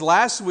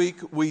Last week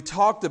we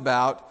talked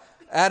about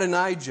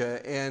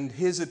Adonijah and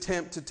his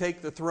attempt to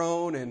take the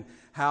throne, and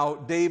how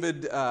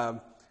David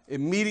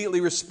immediately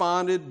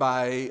responded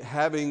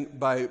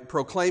by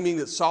proclaiming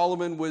that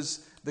Solomon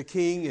was the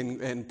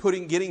king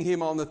and getting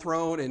him on the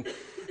throne,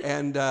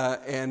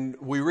 and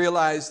we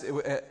realized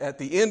at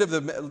the end of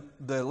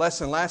the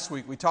lesson last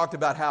week we talked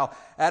about how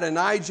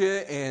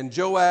Adonijah and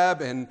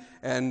Joab and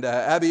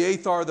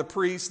Abiathar the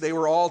priest, they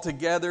were all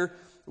together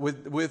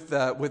with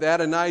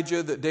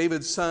Adonijah,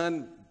 David's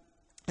son.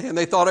 And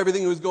they thought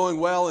everything was going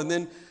well, and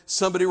then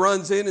somebody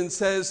runs in and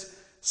says,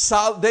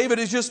 David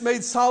has just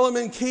made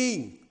Solomon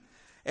king.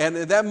 And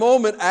at that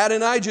moment,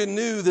 Adonijah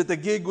knew that the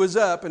gig was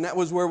up, and that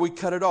was where we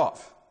cut it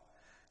off.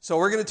 So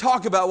we're going to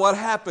talk about what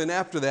happened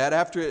after that,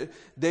 after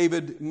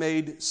David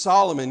made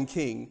Solomon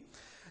king.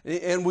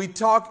 And we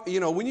talk,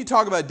 when you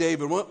talk about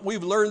David,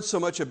 we've learned so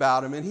much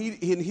about him, and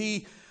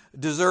he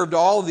deserved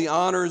all the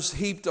honors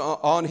heaped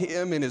on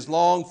him in his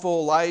long,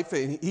 full life.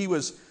 And he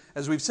was,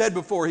 as we've said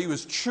before, he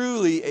was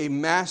truly a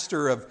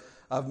master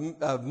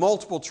of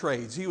multiple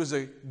trades. He was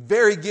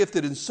very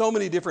gifted in so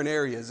many different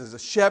areas, as a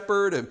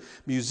shepherd, a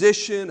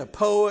musician, a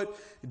poet,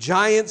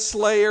 giant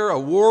slayer, a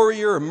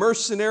warrior, a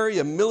mercenary,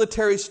 a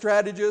military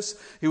strategist.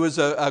 He was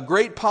a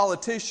great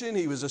politician.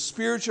 He was a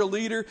spiritual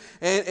leader,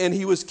 and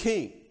he was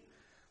king.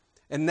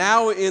 And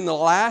now in the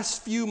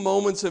last few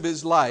moments of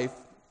his life,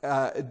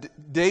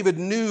 David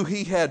knew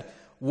he had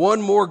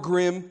one more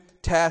grim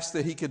task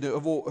that he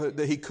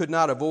could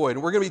not avoid.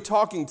 And we're going to be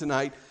talking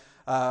tonight,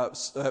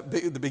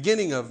 the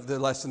beginning of the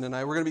lesson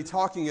tonight, we're going to be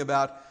talking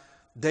about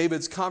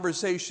David's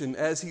conversation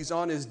as he's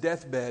on his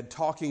deathbed,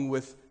 talking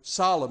with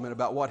Solomon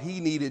about what he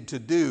needed to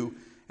do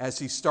as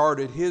he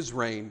started his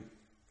reign.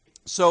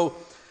 So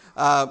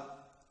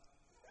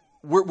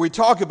we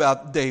talk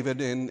about David,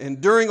 and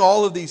during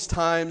all of these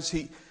times,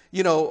 he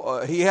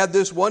had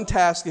this one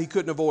task he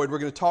couldn't avoid. We're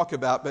going to talk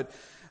about, but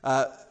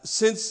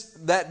since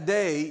that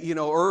day,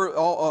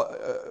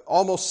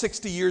 almost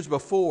 60 years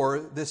before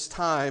this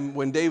time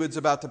when David's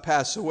about to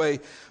pass away,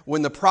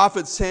 when the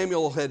prophet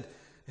Samuel had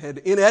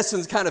in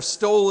essence kind of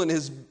stolen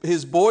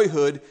his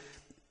boyhood,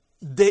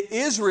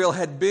 Israel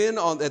had been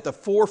at the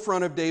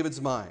forefront of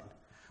David's mind.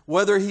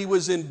 Whether he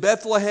was in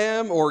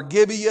Bethlehem or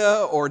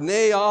Gibeah or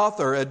Naioth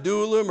or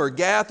Adullam or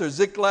Gath or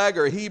Ziklag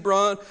or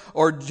Hebron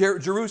or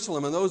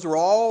Jerusalem, and those were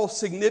all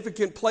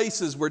significant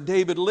places where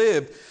David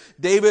lived,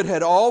 David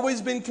had always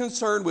been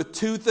concerned with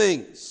two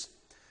things: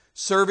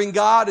 serving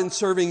God and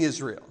serving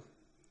Israel.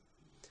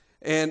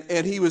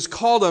 And he was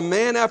called a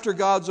man after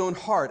God's own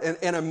heart.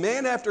 And a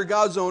man after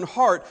God's own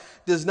heart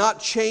does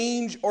not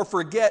change or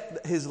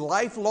forget his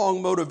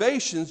lifelong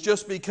motivations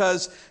just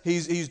because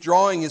he's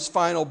drawing his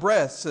final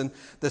breaths. And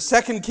the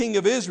second king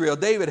of Israel,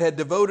 David, had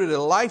devoted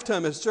a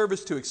lifetime of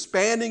service to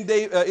expanding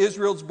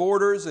Israel's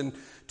borders and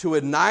to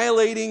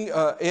annihilating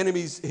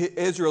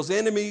Israel's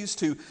enemies,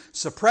 to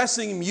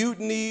suppressing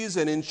mutinies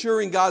and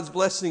ensuring God's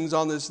blessings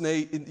on this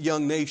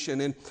young nation.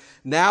 And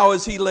now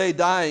as he lay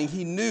dying,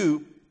 he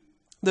knew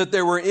that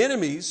there were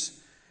enemies,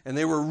 and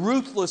they were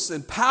ruthless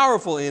and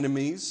powerful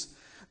enemies,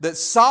 that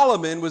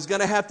Solomon was going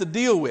to have to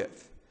deal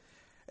with.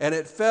 And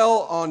it fell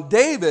on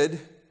David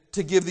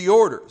to give the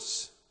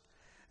orders.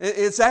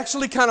 It's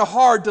actually kind of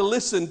hard to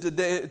listen to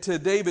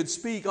David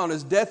speak on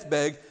his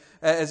deathbed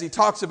as he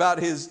talks about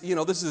this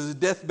is his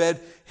deathbed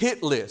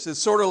hit list. It's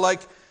sort of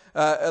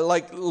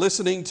like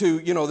listening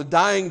to, the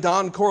dying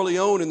Don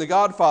Corleone in The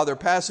Godfather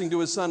passing to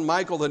his son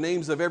Michael the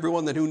names of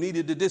everyone who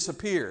needed to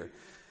disappear.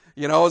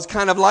 It's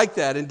kind of like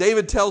that. And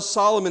David tells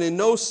Solomon in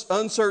no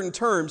uncertain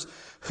terms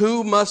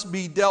who must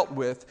be dealt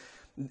with.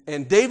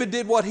 And David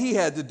did what he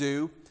had to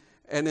do.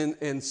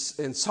 And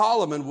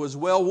Solomon was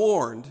well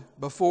warned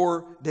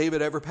before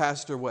David ever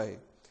passed away.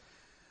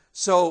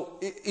 So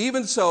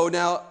even so,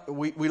 now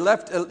we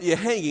left you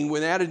hanging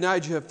when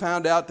Adonijah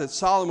found out that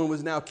Solomon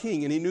was now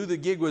king. And he knew the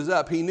gig was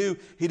up. He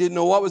didn't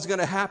know what was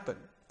going to happen.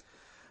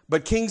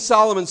 But King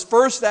Solomon's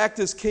first act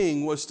as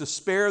king was to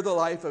spare the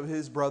life of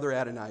his brother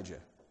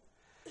Adonijah.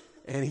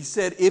 And he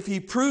said if he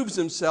proves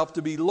himself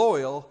to be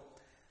loyal,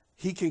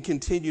 he can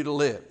continue to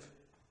live.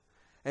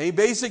 And he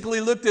basically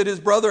looked at his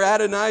brother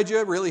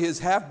Adonijah, really his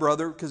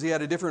half-brother, because he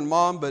had a different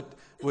mom, but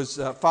was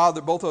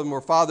fathered. Both of them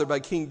were fathered by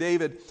King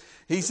David.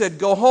 He said,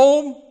 go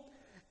home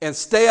and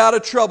stay out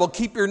of trouble.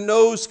 Keep your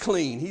nose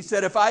clean. He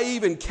said, if I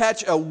even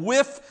catch a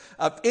whiff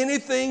of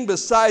anything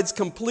besides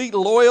complete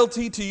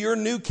loyalty to your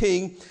new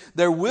king,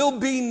 there will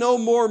be no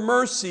more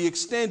mercy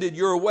extended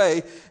your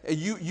way.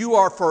 You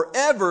are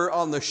forever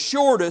on the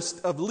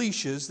shortest of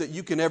leashes that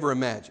you can ever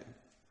imagine.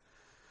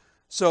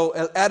 So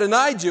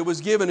Adonijah was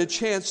given a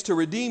chance to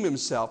redeem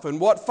himself. And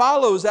what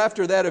follows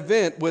after that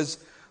event was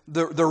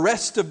the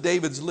rest of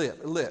David's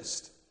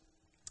list.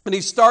 And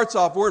he starts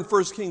off, we're in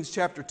 1 Kings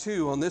chapter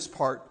 2 on this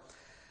part.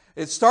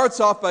 It starts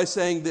off by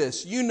saying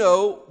this: you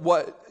know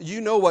what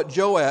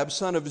Joab,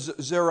 son of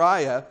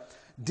Zeruiah,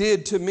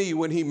 did to me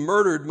when he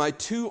murdered my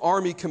two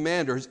army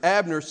commanders,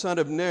 Abner, son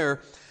of Ner,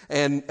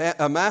 and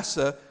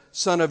Amasa,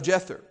 son of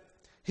Jether.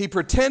 He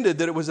pretended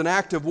that it was an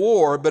act of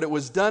war, but it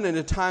was done in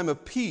a time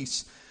of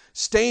peace,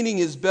 staining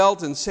his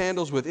belt and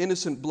sandals with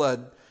innocent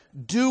blood.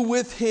 Do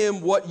with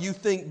him what you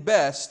think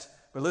best.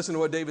 But listen to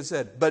what David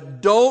said.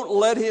 But don't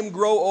let him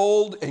grow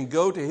old and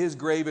go to his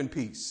grave in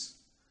peace.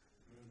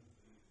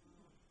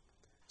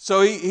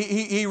 So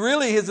he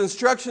really, his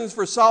instructions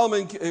for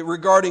Solomon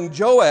regarding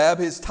Joab,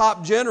 his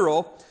top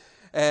general,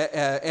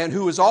 and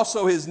who was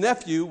also his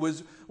nephew,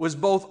 was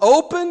both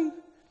open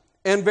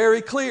and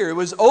very clear. It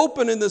was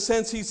open in the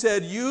sense he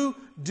said, you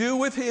do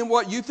with him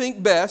what you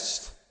think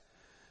best.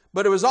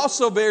 But it was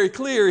also very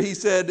clear, he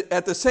said,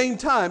 at the same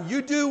time,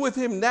 you do with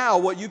him now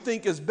what you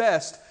think is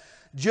best.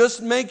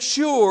 Just make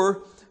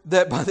sure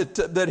that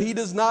that he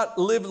does not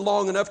live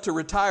long enough to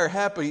retire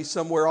happy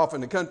somewhere off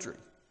in the country.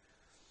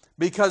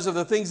 Because of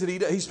the things that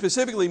he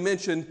specifically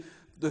mentioned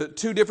the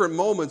two different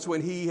moments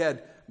when he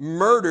had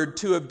murdered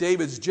two of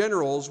David's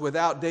generals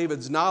without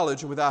David's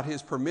knowledge, without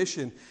his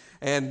permission.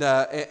 And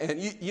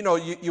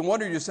you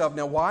wonder to yourself,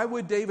 now why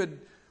would David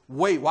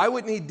wait? Why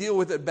wouldn't he deal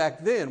with it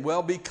back then?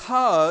 Well,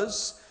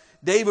 because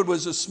David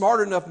was a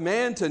smart enough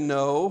man to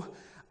know,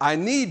 I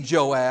need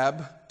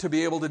Joab to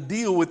be able to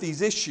deal with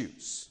these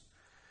issues.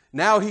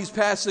 Now he's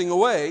passing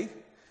away.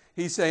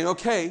 He's saying,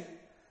 okay,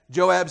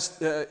 Joab's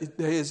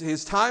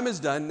his time is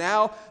done.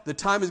 Now the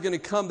time is going to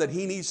come that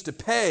he needs to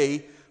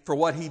pay for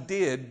what he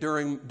did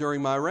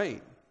during my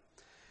reign.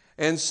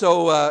 And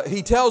so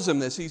he tells him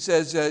this. He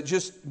says,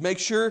 just make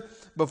sure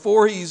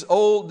before he's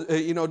old,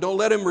 don't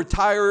let him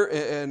retire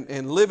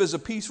and live as a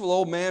peaceful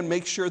old man.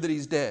 Make sure that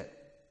he's dead.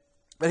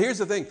 But here's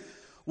the thing.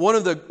 One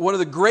of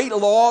the great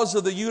laws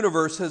of the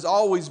universe has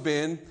always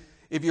been,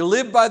 if you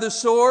live by the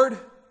sword,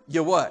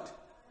 you what?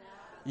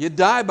 You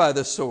die by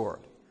the sword.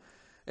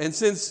 And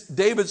since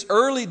David's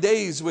early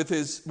days with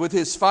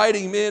his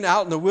fighting men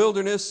out in the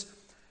wilderness,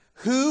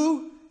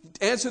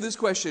 answer this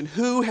question,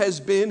 who has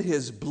been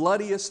his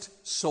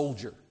bloodiest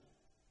soldier?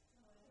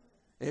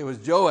 It was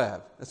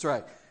Joab. That's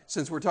right.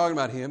 Since we're talking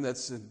about him,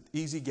 that's an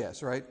easy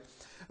guess, right?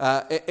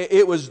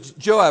 It was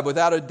Joab,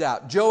 without a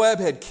doubt. Joab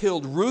had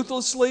killed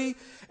ruthlessly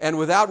and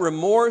without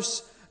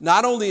remorse,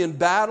 not only in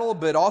battle,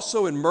 but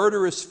also in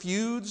murderous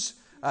feuds.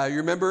 You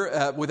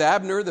remember with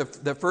Abner,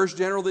 the first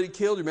general that he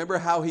killed, you remember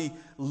how he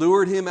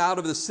lured him out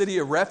of the city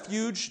of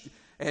refuge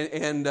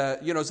and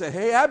said,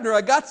 hey, Abner,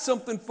 I got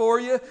something for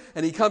you.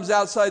 And he comes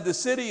outside the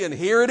city, and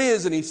here it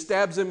is, and he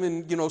stabs him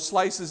and,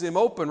 slices him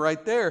open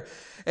right there.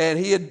 And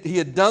he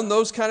had done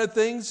those kind of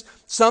things.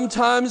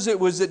 Sometimes it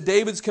was at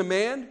David's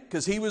command,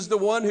 because he was the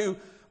one who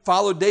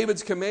followed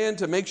David's command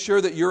to make sure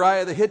that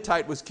Uriah the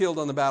Hittite was killed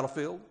on the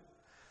battlefield.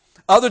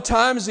 Other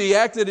times he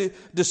acted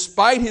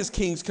despite his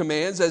king's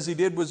commands, as he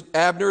did with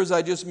Abner, as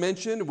I just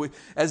mentioned,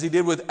 as he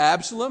did with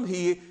Absalom.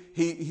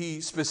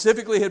 He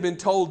specifically had been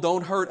told,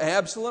 don't hurt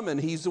Absalom, and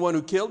he's the one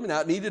who killed me.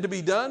 Now, it needed to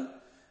be done,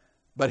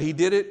 but he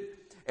did it.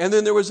 And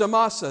then there was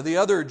Amasa, the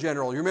other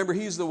general. You remember,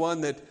 he's the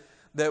one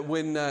that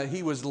when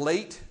he was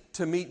late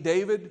to meet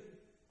David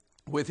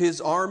with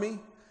his army,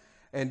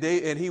 and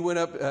he went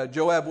up,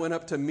 Joab went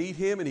up to meet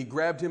him, and he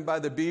grabbed him by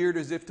the beard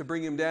as if to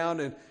bring him down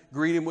and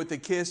greet him with a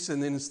kiss.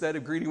 And then instead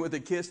of greeting with a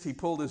kiss, he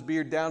pulled his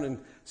beard down and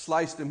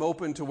sliced him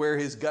open to where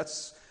his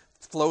guts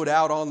flowed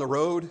out on the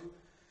road.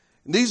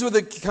 And these were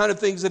the kind of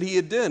things that he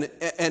had done.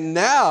 And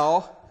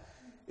now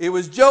it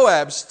was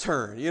Joab's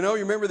turn. You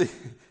remember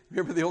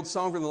the old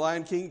song from The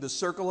Lion King, The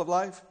Circle of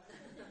Life?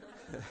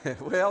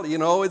 Well,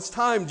 it's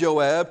time,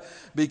 Joab,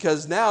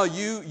 because now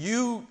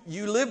you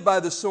live by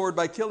the sword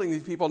by killing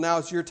these people. Now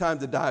it's your time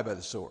to die by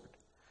the sword.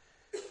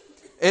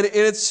 And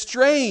it's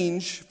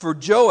strange for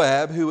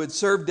Joab, who had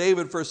served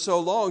David for so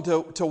long,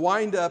 to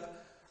wind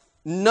up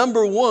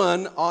number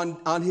one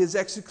on his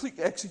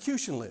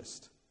execution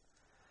list.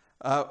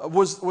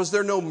 Was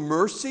there no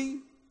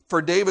mercy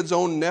for David's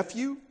own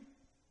nephew?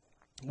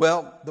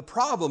 Well, the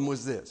problem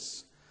was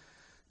this.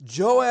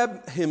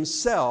 Joab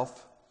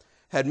himself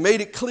had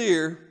made it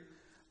clear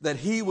that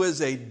he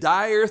was a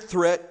dire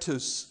threat to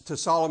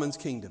Solomon's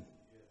kingdom.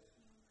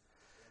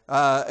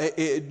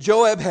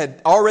 Joab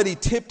had already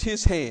tipped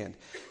his hand.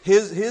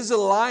 His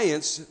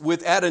alliance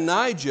with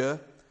Adonijah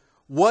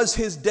was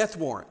his death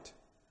warrant.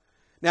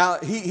 Now,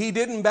 he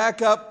didn't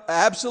back up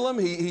Absalom.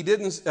 He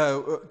didn't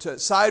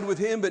side with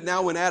him. But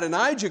now when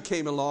Adonijah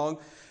came along,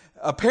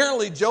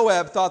 apparently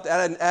Joab thought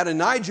that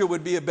Adonijah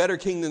would be a better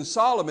king than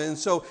Solomon.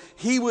 So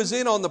he was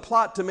in on the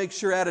plot to make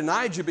sure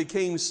Adonijah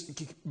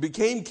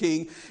became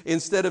king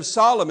instead of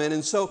Solomon.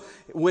 And so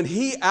when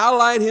he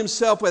allied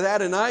himself with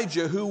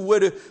Adonijah, who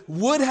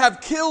would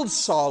have killed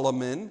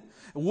Solomon,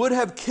 would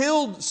have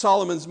killed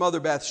Solomon's mother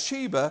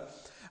Bathsheba,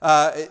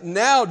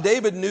 now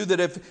David knew that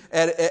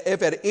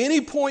if at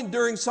any point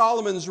during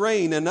Solomon's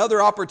reign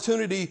another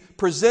opportunity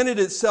presented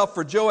itself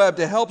for Joab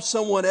to help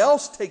someone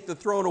else take the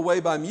throne away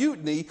by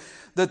mutiny,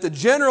 that the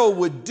general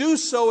would do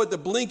so at the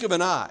blink of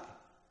an eye.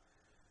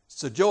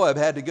 So Joab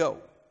had to go.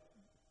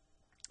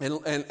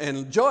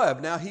 And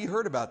Joab, now he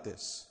heard about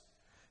this.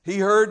 He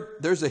heard,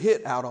 there's a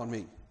hit out on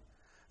me.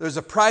 There's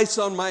a price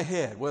on my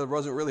head. Well, it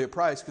wasn't really a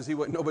price because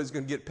nobody's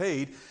going to get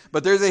paid.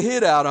 But there's a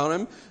hit out on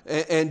him.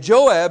 And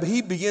Joab,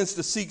 he begins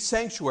to seek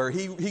sanctuary.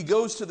 He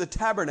goes to the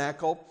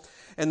tabernacle.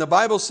 And the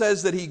Bible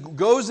says that he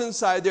goes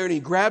inside there and he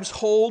grabs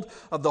hold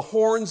of the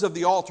horns of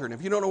the altar. And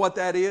if you don't know what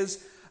that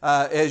is,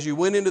 as you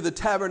went into the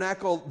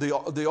tabernacle,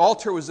 the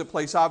altar was a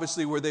place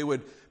obviously where they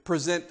would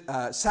present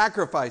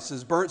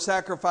sacrifices, burnt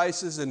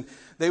sacrifices, and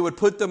they would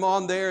put them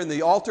on there, and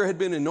the altar had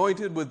been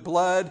anointed with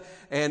blood,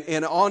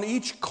 and on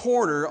each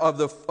corner of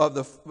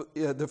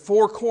the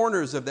four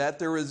corners of that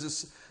there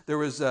was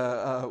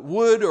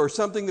wood or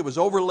something that was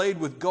overlaid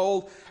with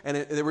gold, and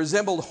it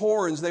resembled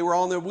horns. They were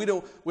on there. We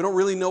don't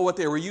really know what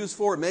they were used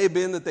for. It may have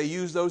been that they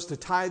used those to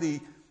tie the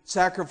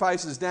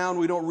sacrifices down.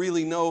 We don't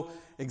really know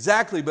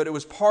exactly, but it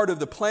was part of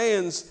the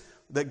plans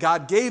that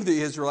God gave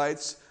the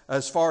Israelites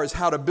as far as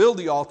how to build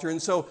the altar.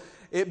 And so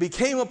it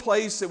became a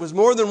place, it was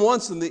more than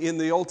once in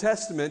the Old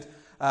Testament,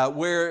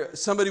 where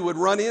somebody would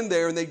run in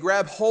there and they'd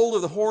grab hold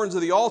of the horns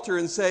of the altar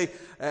and say,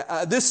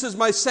 this is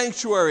my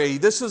sanctuary,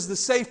 this is the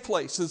safe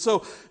place. And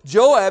so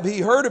Joab, he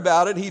heard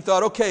about it, he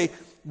thought, okay,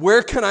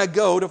 where can I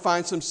go to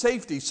find some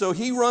safety? So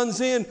he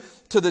runs in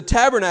to the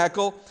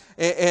tabernacle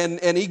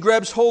and he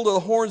grabs hold of the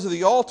horns of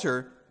the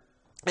altar,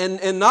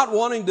 and not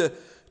wanting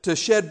to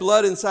shed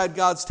blood inside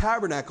God's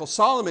tabernacle,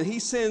 Solomon, he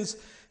sends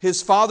his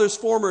father's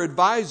former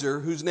advisor,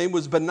 whose name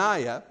was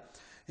Benaiah.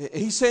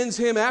 He sends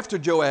him after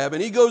Joab,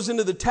 and he goes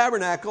into the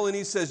tabernacle and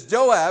he says,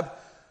 Joab,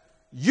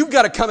 you've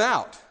got to come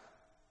out.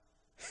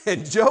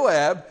 And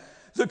Joab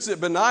looks at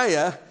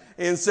Benaiah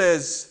and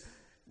says,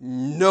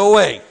 no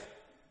way.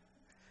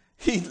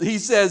 He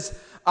says,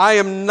 I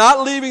am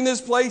not leaving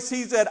this place.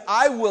 He said,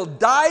 I will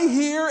die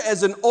here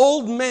as an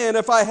old man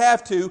if I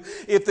have to.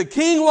 If the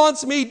king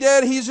wants me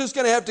dead, he's just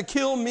going to have to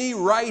kill me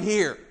right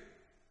here.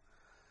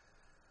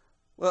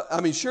 Well,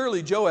 I mean,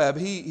 surely Joab,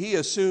 he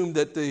assumed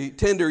that the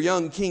tender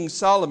young King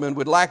Solomon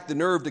would lack the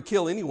nerve to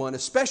kill anyone,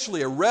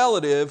 especially a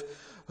relative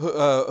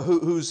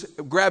who's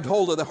grabbed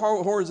hold of the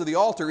horns of the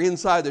altar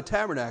inside the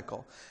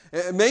tabernacle.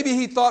 Maybe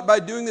he thought by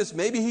doing this,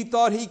 maybe he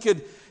thought he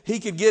could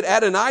get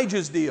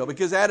Adonijah's deal,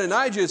 because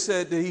Adonijah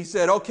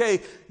said,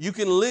 okay, you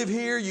can live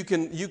here, you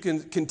can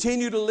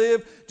continue to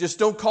live, just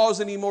don't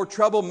cause any more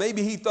trouble.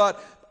 Maybe he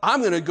thought, I'm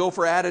going to go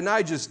for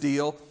Adonijah's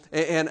deal,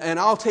 and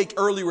I'll take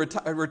early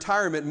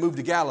retirement and move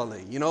to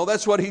Galilee. You know,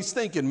 that's what he's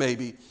thinking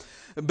maybe.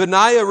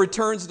 Benaiah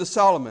returns to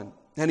Solomon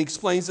and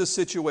explains the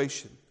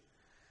situation.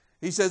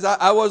 He says,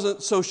 I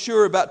wasn't so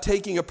sure about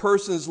taking a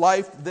person's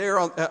life there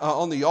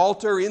on the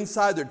altar,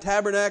 inside their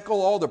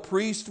tabernacle. All the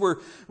priests were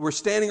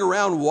standing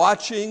around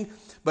watching.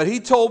 But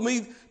he told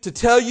me to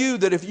tell you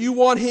that if you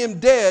want him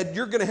dead,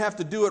 you're going to have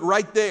to do it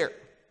right there.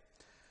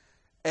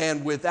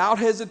 And without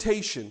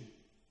hesitation,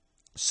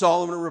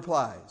 Solomon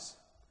replies,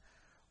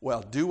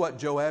 well, do what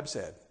Joab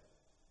said.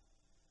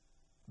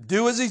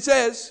 Do as he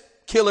says.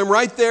 Kill him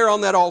right there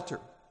on that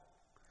altar.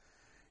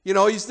 You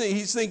know, he's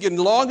thinking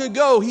long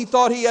ago he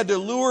thought he had to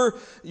lure,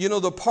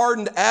 the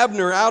pardoned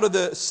Abner out of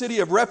the city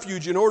of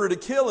refuge in order to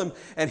kill him.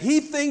 And he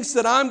thinks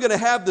that I'm going to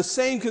have the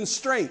same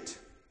constraint.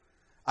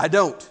 I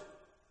don't.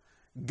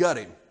 Gut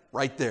him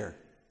right there.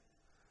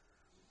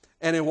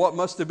 And in what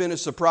must have been a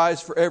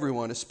surprise for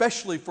everyone,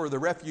 especially for the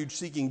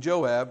refuge-seeking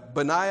Joab,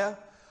 Benaiah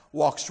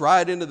walks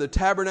right into the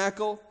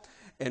tabernacle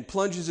and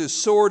plunges his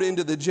sword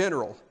into the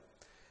general.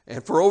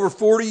 And for over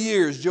 40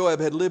 years, Joab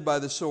had lived by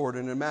the sword,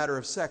 and in a matter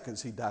of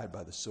seconds, he died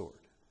by the sword.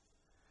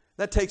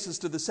 That takes us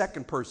to the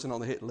second person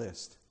on the hit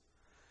list.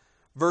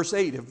 Verse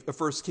 8 of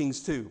 1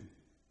 Kings 2.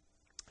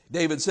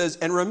 David says,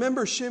 and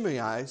remember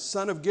Shimei,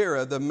 son of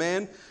Gera, the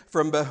man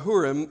from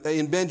Bahurim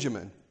in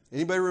Benjamin.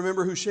 Anybody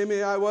remember who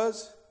Shimei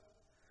was?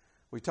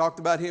 We talked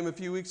about him a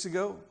few weeks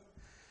ago.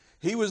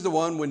 He was the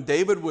one when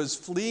David was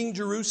fleeing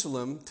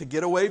Jerusalem to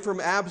get away from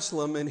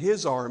Absalom and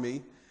his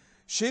army.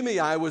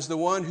 Shimei was the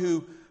one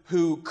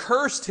who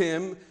cursed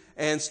him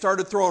and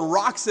started throwing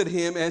rocks at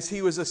him as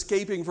he was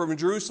escaping from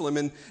Jerusalem.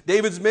 And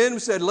David's men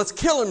said, let's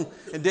kill him.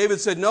 And David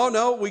said,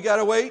 no, we got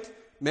to wait.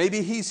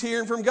 Maybe he's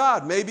hearing from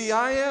God. Maybe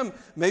I am.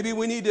 Maybe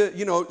we need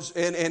to,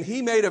 and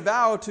he made a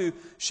vow to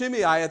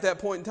Shimei at that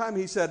point in time.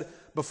 He said,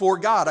 before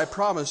God, I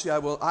promise you,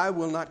 I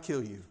will not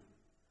kill you.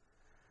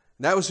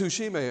 And that was who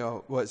Shimei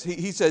was.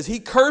 He says, he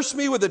cursed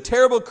me with a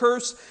terrible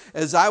curse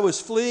as I was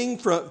fleeing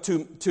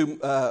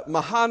to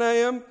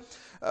Mahanaim.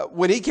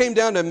 When he came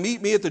down to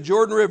meet me at the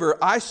Jordan River,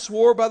 I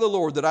swore by the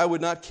Lord that I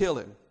would not kill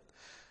him.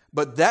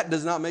 But that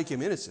does not make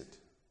him innocent.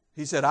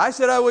 He said, I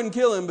said I wouldn't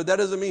kill him, but that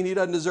doesn't mean he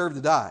doesn't deserve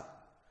to die.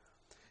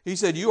 He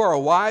said, you are a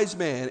wise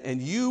man,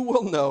 and you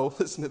will know,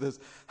 listen to this,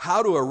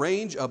 how to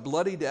arrange a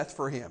bloody death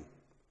for him.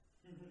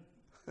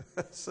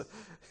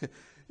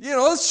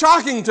 It's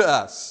shocking to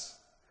us.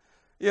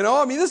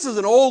 This is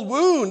an old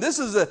wound. This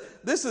is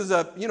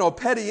a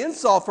petty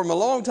insult from a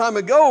long time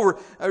ago.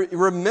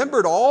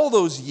 Remembered all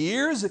those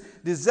years.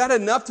 Is that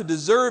enough to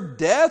deserve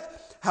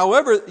death?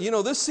 However,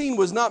 this scene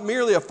was not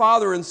merely a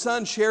father and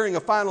son sharing a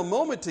final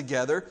moment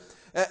together.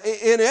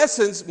 In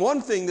essence,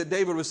 one thing that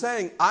David was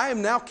saying, I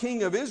am now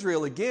king of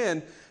Israel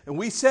again, and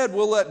we said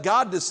we'll let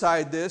God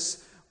decide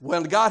this.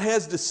 When God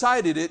has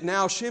decided it,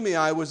 now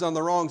Shimei was on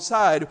the wrong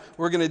side.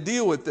 We're going to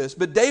deal with this.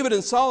 But David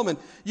and Solomon,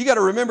 you got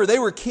to remember, they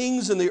were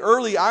kings in the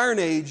early Iron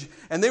Age,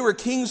 and they were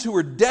kings who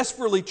were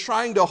desperately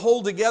trying to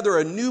hold together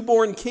a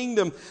newborn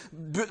kingdom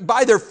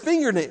by their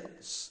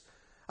fingernails.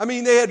 I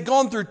mean, they had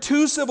gone through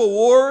 2 civil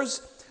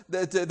wars.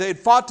 They had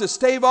fought to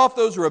stave off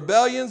those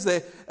rebellions.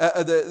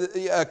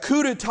 The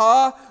coup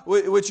d'etat,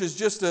 which is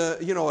just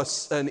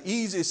an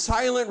easy,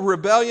 silent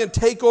rebellion,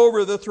 take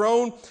over the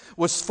throne,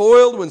 was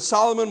foiled when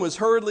Solomon was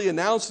hurriedly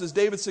announced as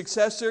David's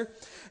successor.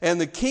 And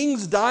the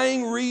king's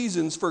dying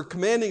reasons for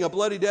commanding a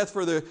bloody death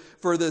for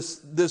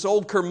this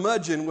old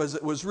curmudgeon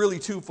was really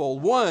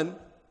twofold. One,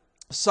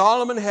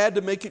 Solomon had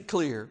to make it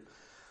clear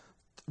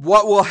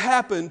what will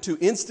happen to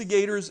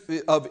instigators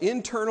of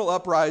internal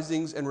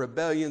uprisings and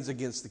rebellions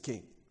against the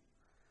king.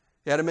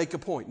 He had to make a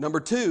point. Number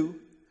 2,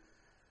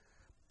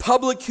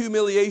 public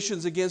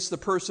humiliations against the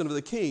person of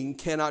the king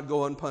cannot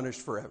go unpunished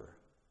forever.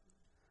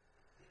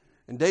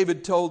 And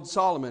David told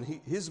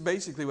Solomon, here's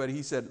basically what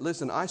he said.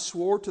 Listen, I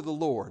swore to the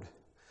Lord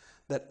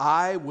that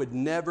I would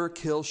never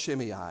kill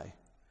Shimei,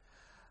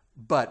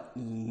 but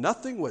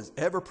nothing was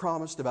ever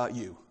promised about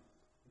you.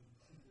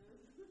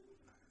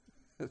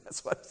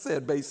 That's what I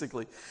said,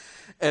 basically.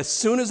 As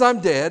soon as I'm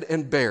dead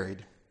and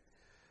buried,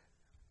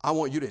 I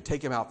want you to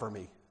take him out for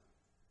me.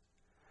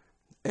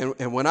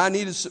 And when I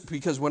needed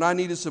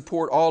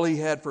support, all he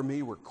had for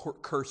me were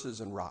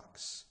curses and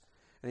rocks.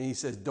 And he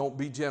says, don't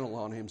be gentle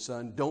on him,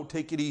 son. Don't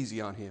take it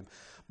easy on him.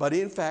 But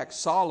in fact,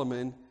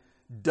 Solomon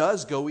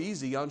does go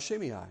easy on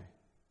Shimei.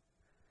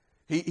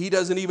 He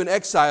doesn't even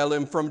exile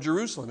him from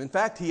Jerusalem. In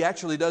fact, he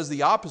actually does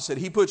the opposite.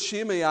 He puts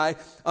Shimei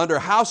under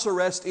house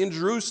arrest in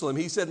Jerusalem.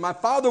 He said, my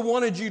father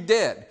wanted you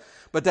dead,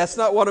 but that's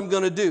not what I'm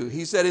going to do.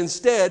 He said,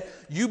 instead,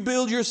 you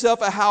build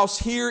yourself a house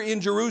here in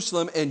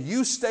Jerusalem and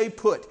you stay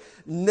put.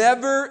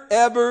 Never,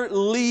 ever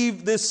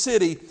leave this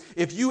city.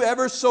 If you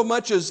ever so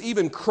much as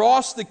even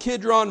cross the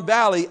Kidron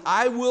Valley,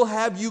 I will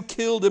have you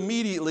killed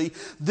immediately.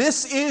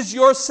 This is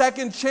your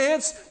second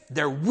chance.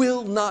 There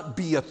will not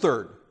be a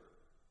third.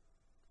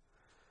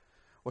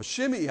 Well,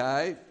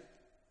 Shimei,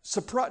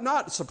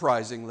 not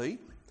surprisingly,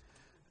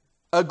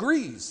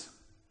 agrees.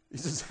 He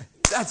says,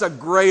 that's a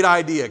great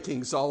idea,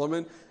 King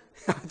Solomon.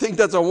 I think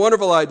that's a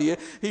wonderful idea.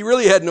 He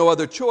really had no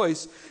other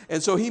choice.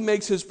 And so he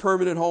makes his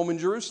permanent home in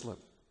Jerusalem.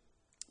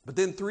 But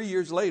then 3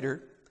 years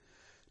later,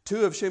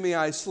 2 of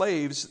Shimei's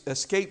slaves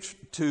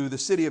escaped to the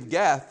city of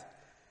Gath,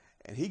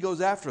 and he goes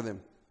after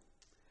them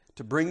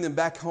to bring them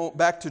back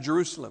to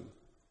Jerusalem.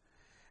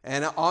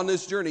 And on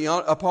this journey,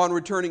 upon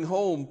returning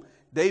home,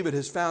 David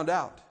has found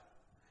out.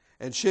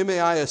 And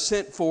Shimei is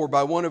sent for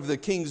by one of the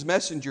king's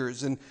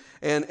messengers. And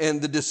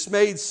the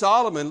dismayed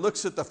Solomon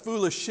looks at the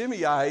foolish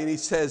Shimei and he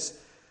says,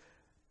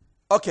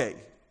 okay,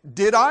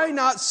 did I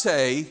not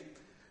say,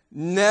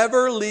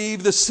 never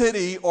leave the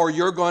city or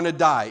you're going to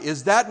die?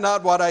 Is that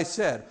not what I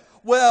said?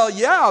 Well,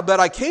 yeah, but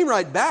I came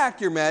right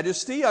back, Your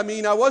Majesty. I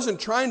mean, I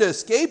wasn't trying to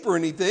escape or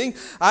anything.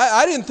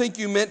 I didn't think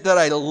you meant that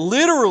I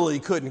literally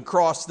couldn't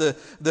cross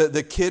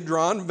the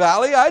Kidron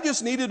Valley. I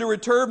just needed to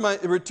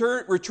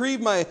retrieve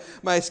my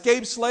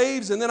escaped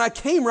slaves, and then I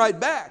came right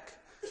back.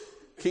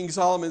 King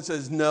Solomon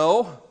says,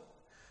 no,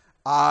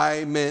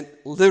 I meant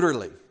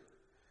literally.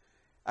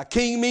 A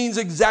king means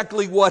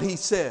exactly what he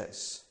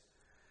says.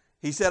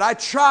 He said, I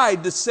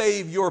tried to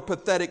save your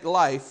pathetic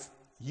life.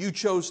 You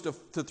chose to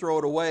throw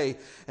it away.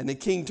 And the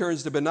king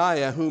turns to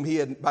Benaiah, whom he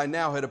had by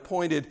now had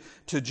appointed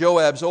to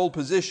Joab's old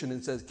position,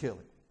 and says, kill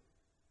him.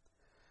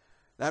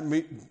 That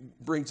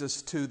brings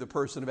us to the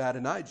person of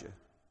Adonijah.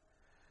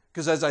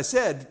 Because as I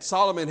said,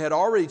 Solomon had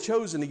already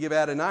chosen to give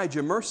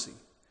Adonijah mercy.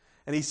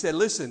 And he said,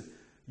 listen,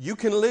 you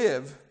can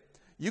live,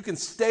 you can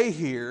stay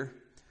here,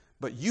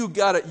 but you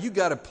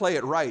gotta play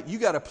it right. You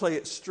got to play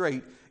it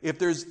straight. If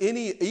there's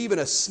even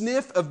a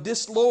sniff of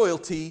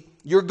disloyalty,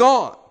 you're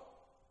gone.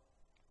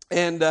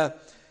 And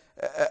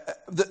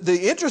the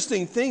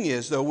interesting thing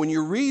is, though, when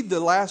you read the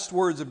last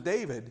words of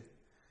David,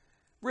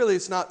 really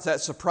it's not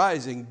that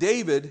surprising.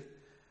 David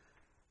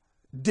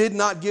did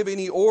not give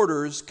any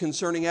orders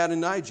concerning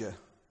Adonijah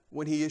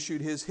when he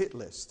issued his hit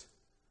list.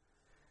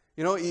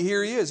 You know,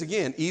 here he is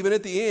again. Even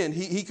at the end,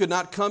 he could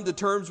not come to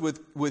terms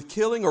with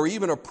killing or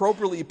even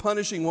appropriately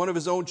punishing one of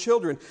his own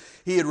children.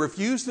 He had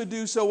refused to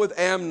do so with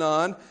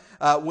Amnon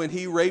when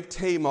he raped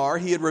Tamar.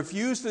 He had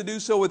refused to do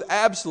so with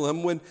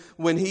Absalom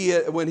when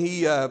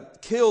he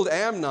killed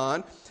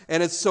Amnon.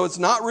 And so it's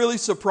not really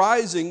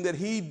surprising that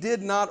he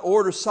did not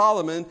order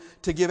Solomon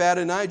to give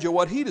Adonijah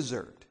what he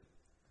deserved.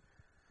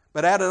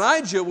 But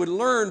Adonijah would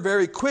learn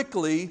very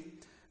quickly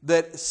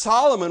that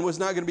Solomon was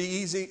not going to be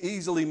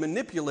easily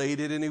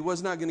manipulated, and he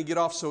was not going to get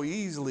off so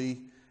easily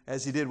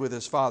as he did with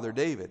his father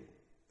David.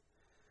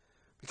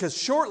 Because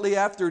shortly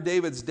after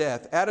David's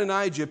death,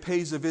 Adonijah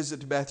pays a visit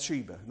to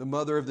Bathsheba, the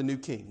mother of the new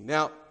king.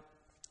 Now,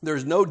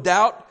 there's no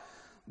doubt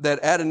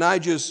that had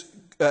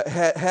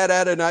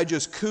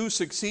Adonijah's coup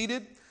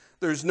succeeded,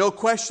 there's no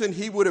question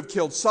he would have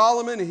killed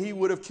Solomon and he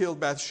would have killed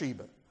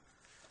Bathsheba.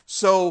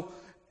 So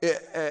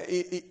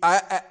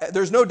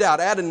there's no doubt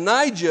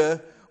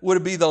Adonijah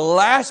would be the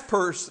last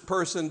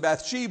person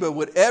Bathsheba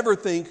would ever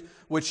think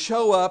would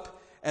show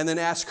up and then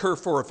ask her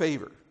for a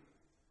favor.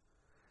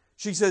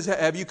 She says,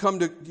 have you come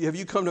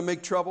to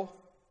make trouble?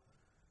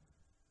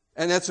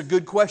 And that's a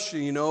good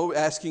question, you know,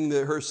 asking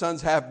her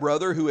son's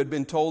half-brother who had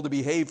been told to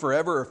behave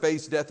forever or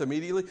face death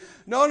immediately.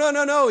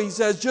 No. He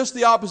says just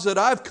the opposite.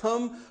 I've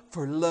come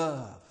for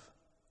love.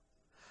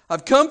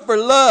 I've come for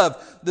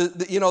love.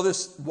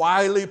 This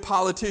wily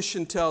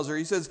politician tells her.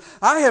 He says,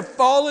 I have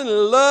fallen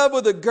in love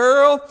with a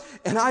girl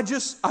and I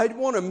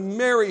want to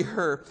marry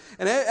her.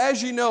 And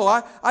as you know,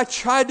 I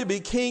tried to be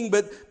king,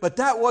 but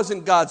that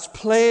wasn't God's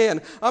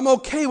plan. I'm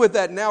okay with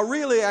that now.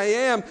 Really, I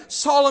am.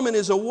 Solomon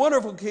is a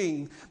wonderful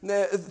king.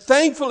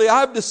 Thankfully,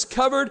 I've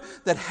discovered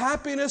that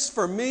happiness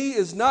for me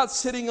is not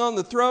sitting on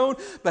the throne,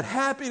 but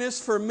happiness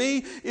for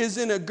me is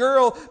in a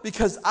girl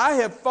because I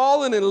have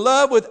fallen in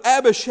love with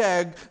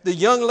Abishag, the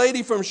young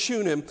lady from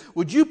Shunem.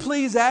 Would you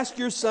please ask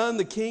your son,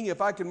 the king,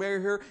 if I can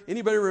marry her?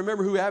 Anybody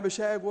remember who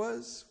Abishag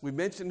was? We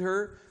mentioned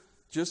her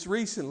just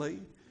recently.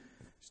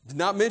 Did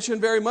not mention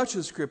very much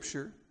in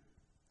Scripture.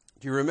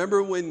 Do you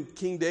remember when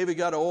King David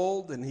got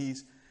old and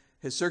his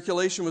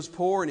circulation was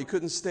poor and he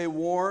couldn't stay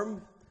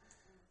warm?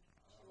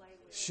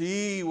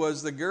 She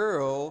was the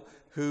girl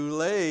who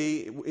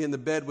lay in the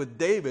bed with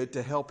David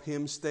to help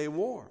him stay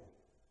warm.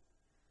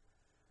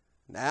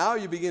 Now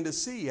you begin to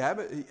see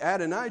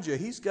Adonijah,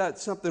 he's got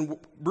something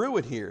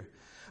brewing here.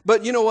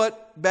 But you know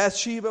what?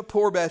 Bathsheba,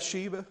 poor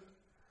Bathsheba,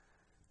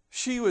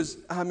 she was,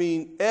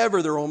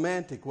 ever the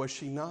romantic, was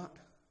she not?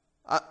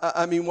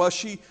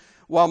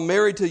 While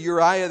married to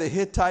Uriah the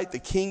Hittite, the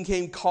king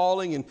came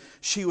calling and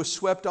she was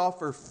swept off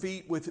her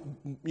feet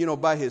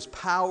by his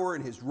power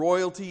and his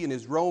royalty and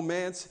his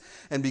romance.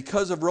 And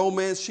because of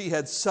romance, she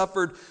had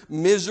suffered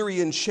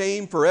misery and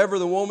shame forever.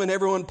 The woman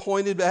everyone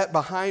pointed at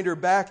behind her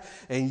back.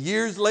 And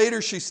years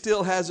later, she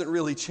still hasn't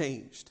really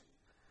changed.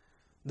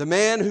 The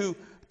man who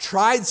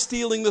tried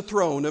stealing the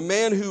throne, a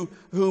man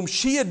whom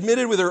she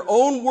admitted with her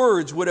own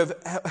words would have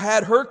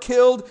had her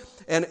killed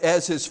and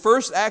as his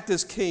first act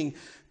as king,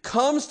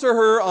 comes to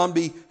her on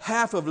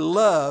behalf of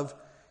love,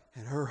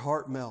 and her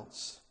heart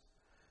melts.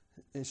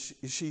 And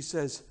she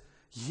says,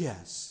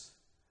 yes,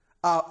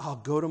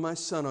 I'll go to my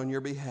son on your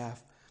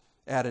behalf,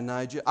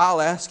 Adonijah. I'll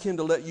ask him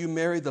to let you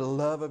marry the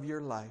love of your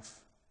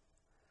life.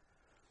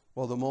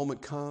 Well, the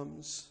moment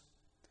comes,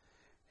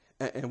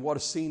 and what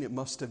a scene it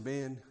must have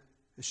been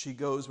as she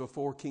goes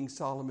before King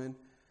Solomon.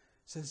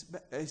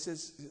 He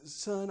says,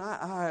 son,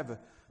 I have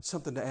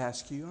something to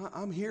ask you.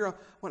 I'm here. I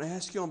want to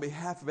ask you on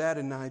behalf of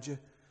Adonijah.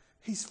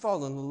 He's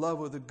fallen in love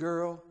with a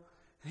girl.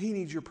 He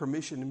needs your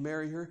permission to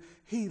marry her.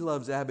 He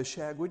loves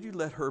Abishag. Would you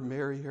let her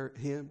marry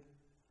him?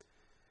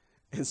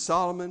 And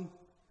Solomon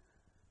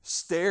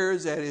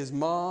stares at his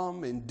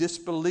mom in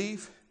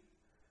disbelief.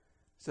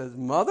 Says,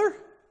 Mother?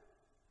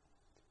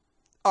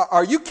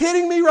 Are you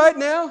kidding me right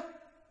now?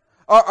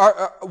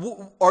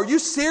 Are you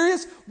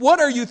serious? What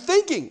are you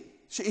thinking?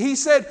 He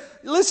said,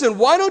 listen,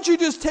 why don't you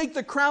just take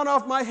the crown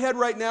off my head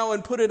right now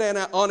and put it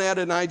on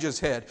Adonijah's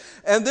head?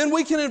 And then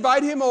we can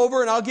invite him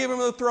over and I'll give him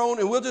the throne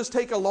and we'll just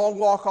take a long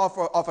walk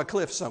off a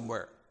cliff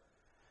somewhere.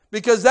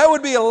 Because that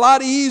would be a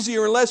lot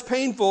easier and less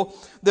painful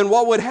than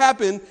what would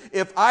happen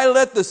if I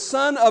let the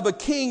son of a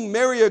king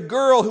marry a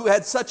girl who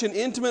had such an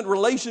intimate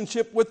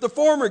relationship with the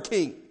former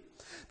king.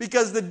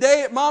 Because the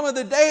day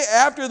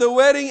after the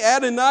wedding,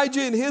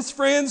 Adonijah and his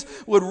friends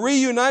would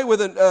reunite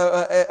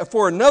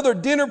for another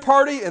dinner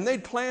party, and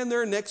they'd plan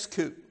their next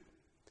coup.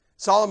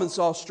 Solomon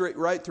saw straight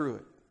right through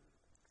it.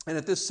 And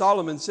at this,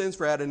 Solomon sends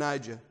for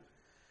Adonijah.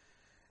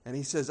 And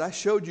he says, I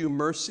showed you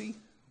mercy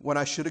when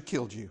I should have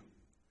killed you.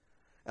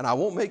 And I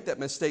won't make that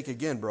mistake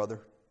again,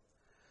 brother.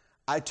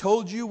 I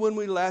told you when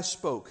we last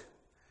spoke,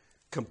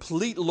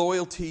 complete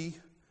loyalty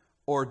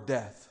or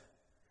death.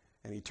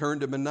 And he turned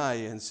to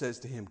Benaiah and says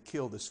to him,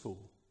 kill this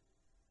fool.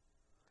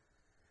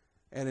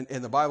 And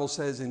the Bible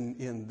says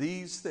in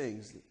these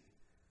things,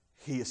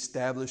 he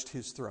established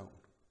his throne.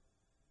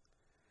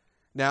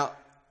 Now,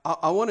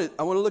 I want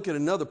to look at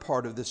another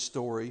part of this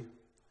story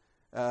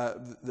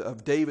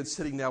of David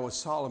sitting down with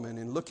Solomon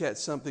and look at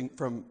something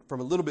from a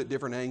little bit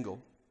different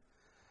angle.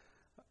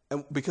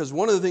 And because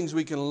one of the things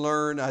we can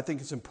learn, I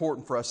think it's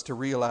important for us to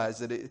realize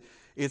that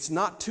it's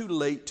not too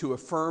late to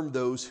affirm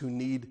those who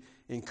need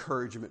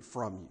encouragement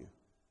from you.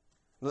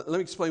 Let me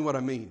explain what I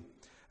mean.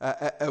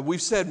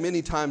 We've said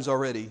many times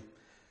already,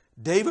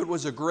 David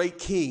was a great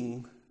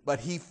king, but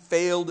he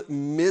failed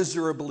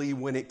miserably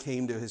when it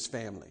came to his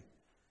family.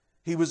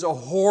 He was a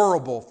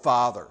horrible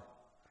father.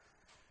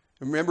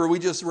 Remember, we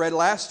just read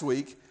last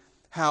week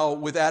how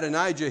with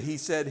Adonijah, he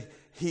said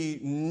he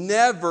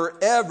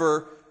never,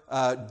 ever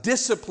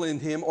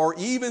disciplined him or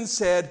even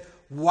said,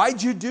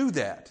 why'd you do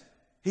that?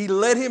 He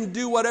let him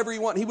do whatever he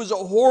wanted. He was a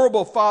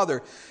horrible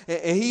father.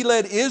 And he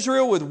led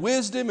Israel with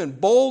wisdom and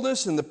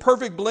boldness and the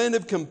perfect blend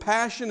of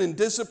compassion and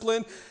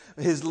discipline.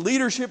 His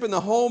leadership in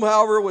the home,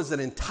 however, was an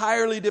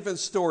entirely different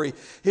story.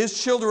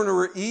 His children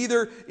were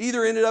either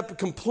ended up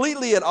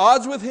completely at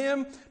odds with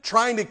him,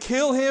 trying to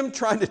kill him,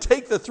 trying to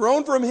take the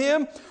throne from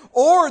him,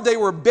 or they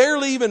were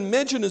barely even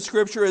mentioned in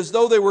Scripture as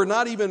though they were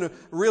not even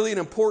really an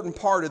important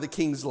part of the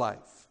king's life.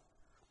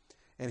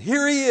 And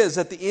here he is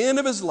at the end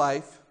of his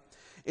life,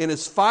 in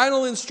his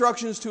final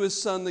instructions to his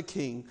son, the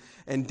king.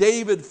 And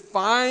David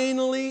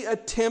finally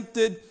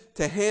attempted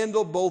to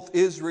handle both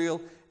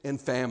Israel and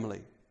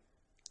family.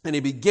 And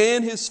he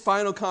began his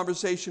final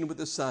conversation with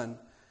the son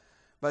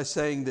by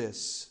saying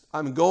this.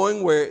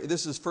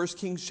 This is 1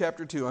 Kings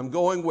chapter 2. I'm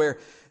going where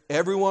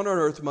everyone on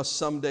earth must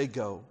someday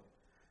go.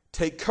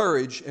 Take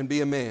courage and be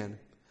a man.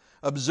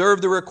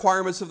 Observe the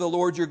requirements of the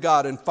Lord your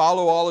God and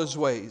follow all His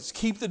ways.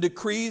 Keep the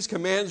decrees,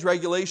 commands,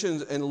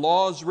 regulations, and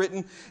laws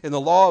written in the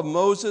law of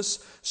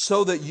Moses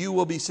so that you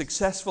will be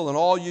successful in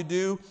all you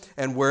do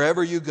and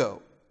wherever you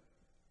go.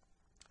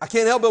 I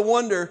can't help but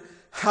wonder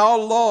how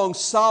long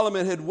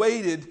Solomon had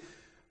waited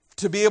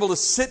to be able to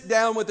sit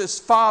down with his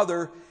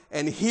father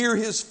and hear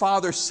his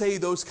father say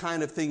those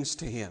kind of things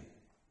to him.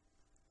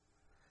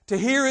 To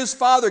hear his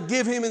father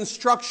give him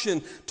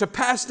instruction, to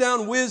pass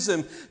down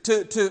wisdom,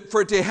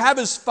 to have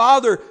his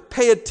father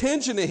pay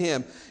attention to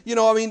him.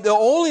 The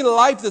only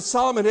life that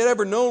Solomon had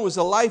ever known was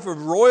a life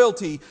of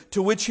royalty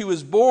to which he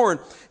was born.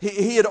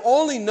 He had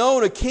only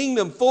known a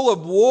kingdom full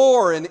of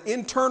war and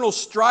internal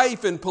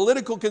strife and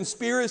political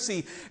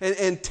conspiracy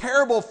and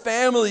terrible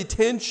family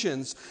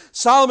tensions.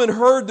 Solomon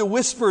heard the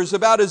whispers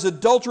about his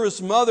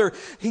adulterous mother.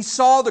 He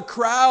saw the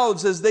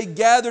crowds as they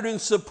gathered in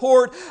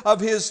support of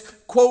his,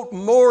 quote,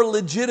 more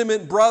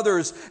legitimate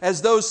brothers,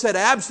 as those said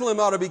Absalom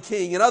ought to be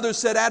king and others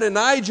said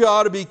Adonijah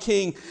ought to be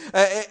king.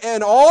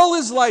 And all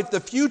his life, the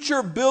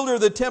future builder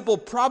of the temple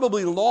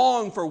probably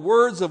longed for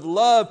words of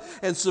love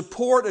and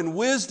support and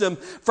wisdom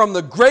from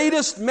the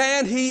greatest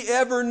man he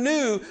ever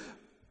knew,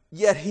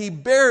 yet he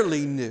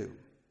barely knew,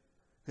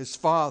 his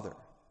father.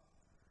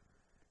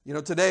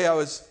 Today I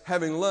was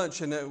having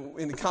lunch, and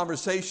in the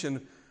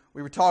conversation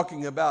we were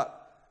talking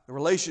about the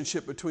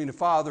relationship between a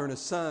father and a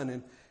son.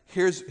 And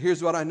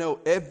here's what I know.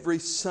 Every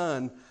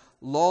son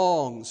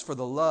longs for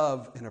the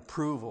love and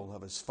approval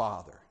of his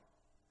father.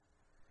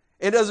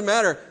 It doesn't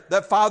matter.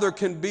 That father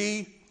can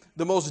be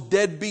the most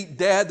deadbeat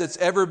dad that's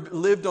ever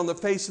lived on the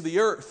face of the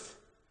earth.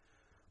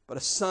 But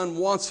a son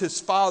wants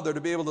his father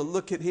to be able to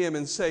look at him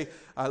and say,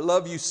 I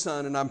love you,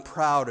 son, and I'm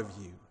proud of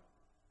you.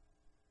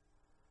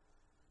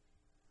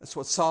 That's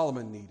what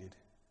Solomon needed.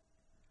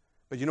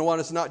 But you know what?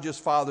 It's not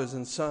just fathers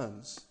and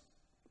sons.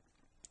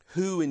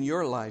 Who in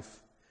your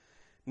life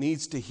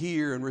needs to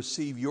hear and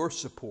receive your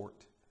support,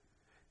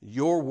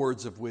 your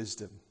words of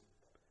wisdom,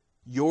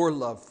 your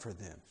love for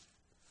them?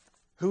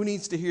 Who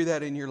needs to hear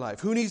that in your life?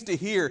 Who needs to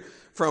hear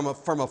from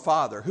a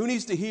father? Who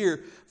needs to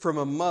hear from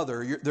a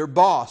mother, their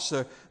boss,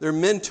 their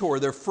mentor,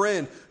 their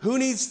friend? Who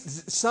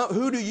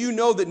do you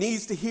know that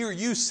needs to hear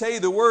you say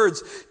the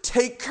words,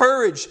 take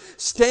courage,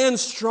 stand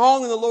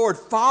strong in the Lord,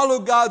 follow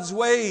God's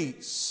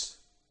ways?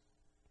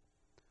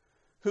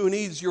 Who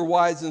needs your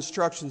wise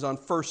instructions on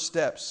first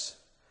steps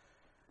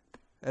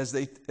as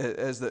they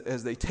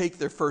take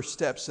their first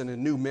steps in a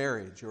new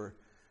marriage or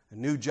a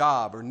new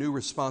job or new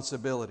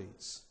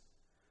responsibilities?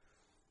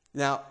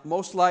 Now,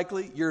 most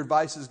likely, your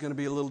advice is going to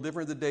be a little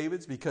different than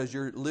David's, because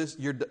your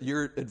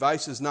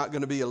advice is not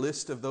going to be a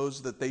list of those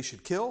that they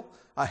should kill.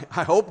 I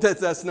hope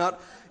that's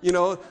not,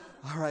 all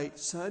right,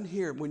 son,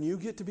 here, when you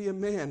get to be a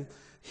man,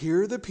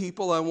 here are the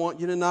people I want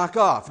you to knock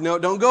off. No,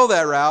 don't go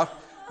that route.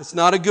 It's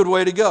not a good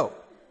way to go.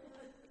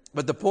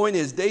 But the point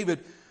is, David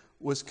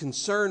was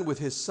concerned with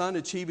his son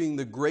achieving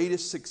the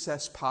greatest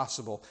success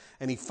possible.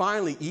 And he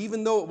finally,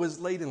 even though it was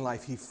late in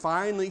life, he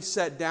finally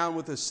sat down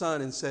with his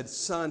son and said,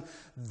 son,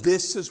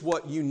 this is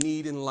what you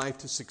need in life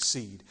to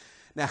succeed.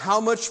 Now, how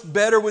much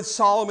better would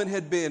Solomon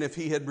have been if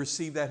he had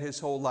received that his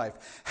whole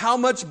life? How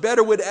much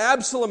better would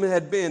Absalom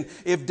have been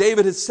if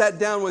David had sat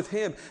down with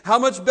him? How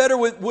much better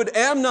would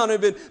Amnon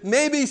have been?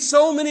 Maybe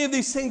so many of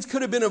these things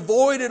could have been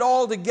avoided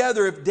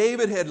altogether if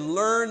David had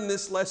learned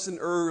this lesson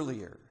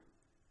earlier.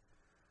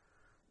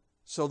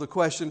 So the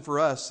question for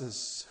us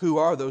is, who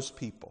are those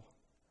people?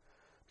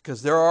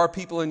 Because there are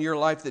people in your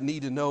life that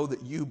need to know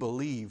that you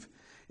believe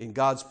in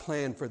God's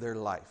plan for their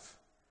life.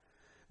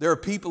 There are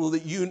people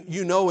that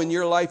you know in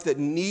your life that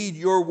need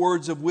your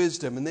words of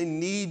wisdom, and they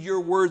need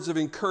your words of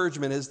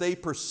encouragement as they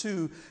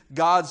pursue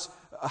God's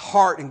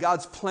heart and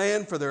God's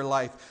plan for their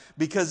life.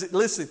 Because,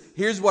 listen,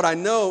 here's what I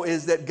know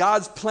is that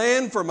God's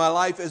plan for my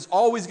life is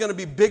always going to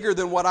be bigger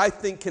than what I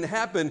think can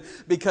happen,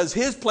 because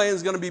His plan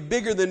is going to be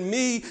bigger than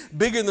me,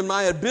 bigger than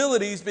my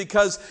abilities,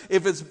 because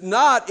if it's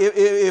not,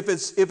 if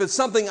it's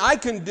something I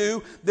can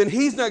do, then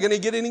He's not going to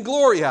get any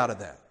glory out of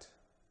that.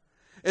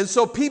 And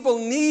so people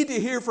need to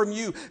hear from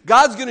you.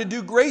 God's going to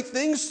do great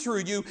things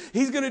through you.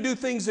 He's going to do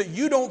things that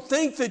you don't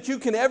think that you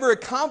can ever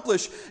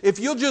accomplish if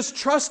you'll just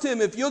trust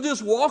Him, if you'll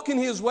just walk in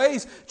His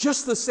ways.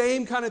 Just the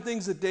same kind of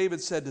things that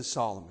David said to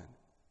Solomon.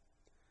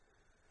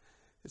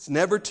 It's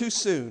never too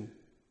soon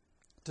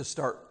to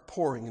start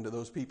pouring into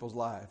those people's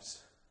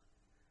lives.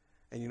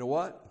 And you know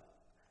what?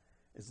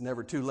 It's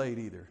never too late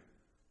either.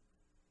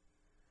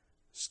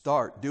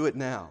 Start. Do it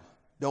now.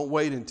 Don't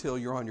wait until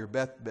you're on your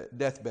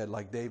deathbed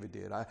like David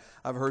did.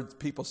 I've heard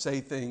people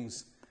say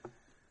things,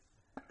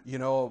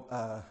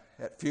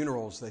 at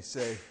funerals they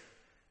say,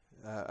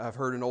 I've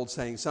heard an old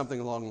saying, something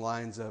along the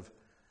lines of,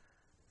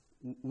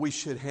 we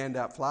should hand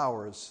out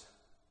flowers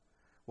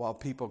while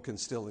people can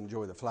still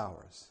enjoy the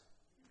flowers.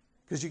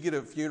 Because you get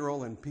a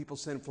funeral and people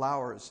send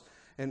flowers,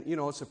 and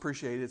it's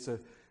appreciated.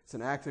 It's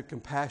an act of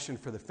compassion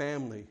for the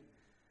family.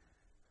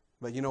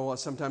 But you know what?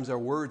 Sometimes our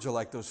words are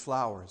like those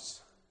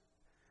flowers.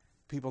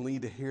 People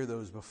need to hear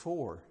those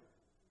before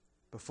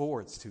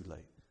it's too late.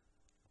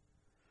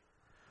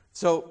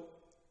 So,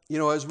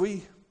 as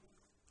we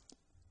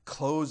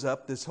close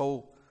up this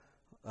whole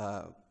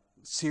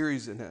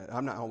series, and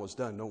I'm not almost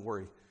done, don't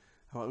worry.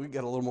 We've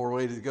got a little more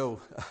way to go.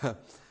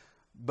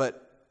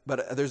 But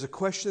there's a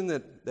question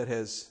that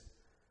has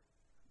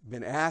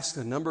been asked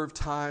a number of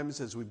times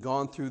as we've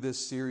gone through this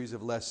series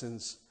of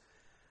lessons.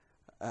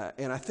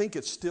 And I think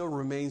it still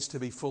remains to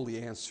be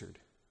fully answered.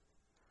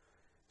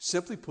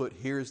 Simply put,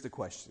 here's the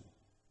question.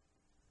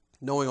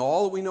 Knowing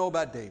all that we know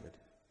about David,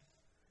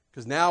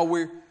 because now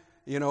we're,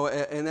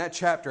 in that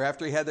chapter,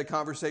 after he had the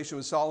conversation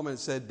with Solomon, it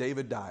said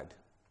David died.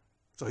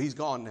 So he's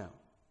gone now.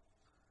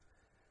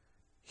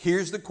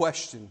 Here's the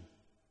question.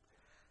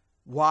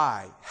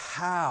 Why?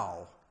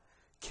 How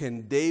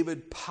can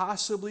David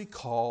possibly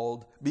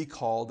be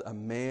called a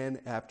man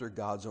after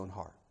God's own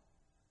heart?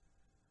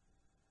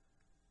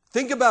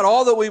 Think about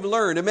all that we've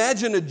learned.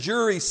 Imagine a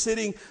jury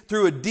sitting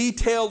through a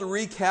detailed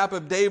recap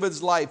of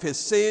David's life, his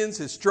sins,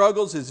 his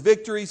struggles, his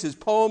victories, his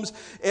poems,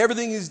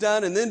 everything he's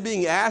done, and then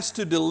being asked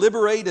to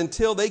deliberate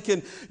until they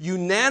can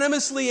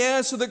unanimously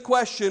answer the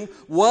question,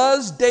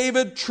 was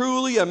David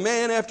truly a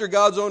man after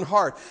God's own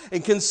heart?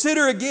 And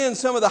consider again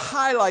some of the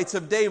highlights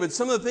of David,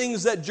 some of the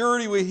things that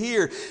jury we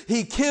hear.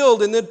 He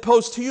killed and then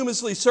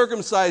posthumously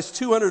circumcised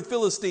 200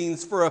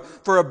 Philistines for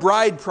a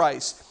bride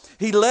price.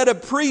 He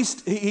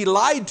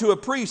lied to a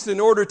priest in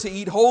order to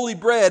eat holy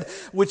bread,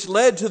 which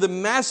led to the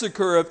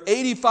massacre of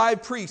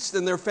 85 priests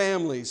and their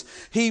families.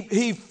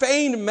 He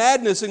feigned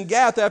madness in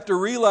Gath after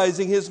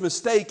realizing his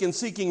mistake and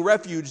seeking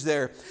refuge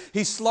there.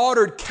 He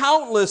slaughtered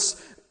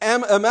countless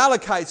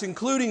Amalekites,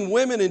 including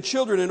women and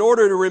children, in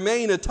order to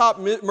remain a top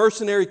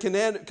mercenary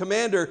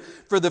commander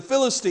for the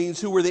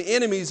Philistines, who were the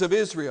enemies of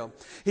Israel.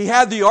 He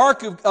had the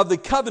Ark of the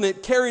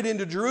Covenant carried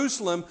into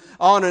Jerusalem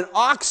on an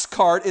ox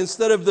cart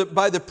instead of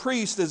by the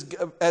priest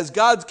as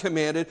God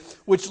commanded,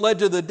 which led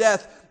to the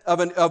death of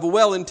a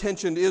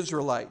well-intentioned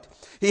Israelite.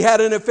 He had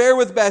an affair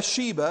with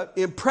Bathsheba,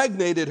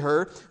 impregnated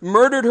her,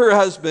 murdered her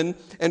husband,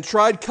 and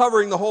tried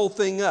covering the whole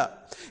thing up.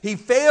 He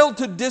failed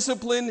to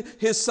discipline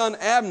his son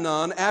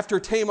Amnon after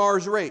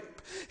Tamar's rape.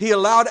 He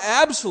allowed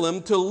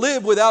Absalom to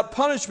live without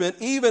punishment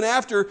even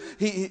after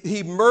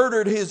he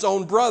murdered his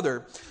own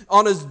brother.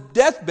 On his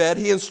deathbed,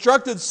 he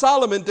instructed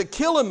Solomon to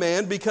kill a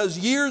man because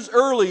years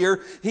earlier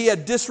he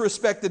had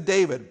disrespected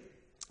David.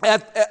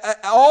 At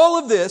all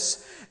of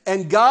this,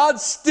 and God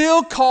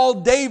still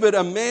called David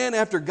a man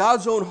after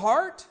God's own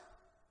heart?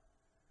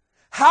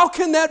 How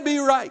can that be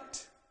right?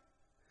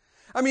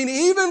 I mean,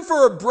 even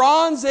for a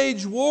Bronze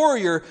Age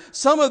warrior,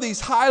 some of these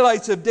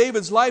highlights of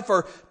David's life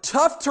are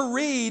tough to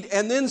read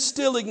and then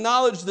still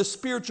acknowledge the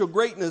spiritual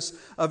greatness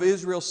of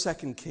Israel's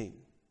second king.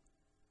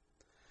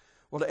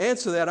 Well, to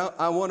answer that,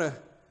 I want to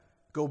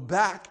go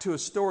back to a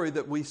story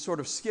that we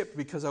sort of skipped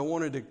because I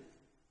wanted to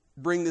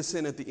bring this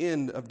in at the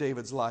end of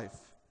David's life.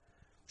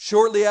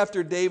 Shortly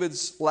after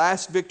David's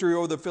last victory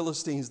over the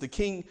Philistines, the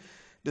king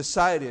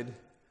decided,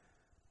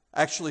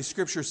 actually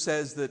Scripture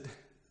says that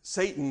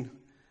Satan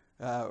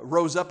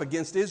rose up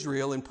against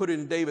Israel and put it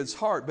in David's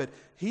heart, but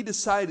he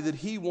decided that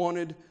he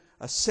wanted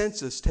a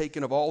census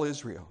taken of all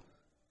Israel.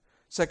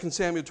 2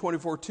 Samuel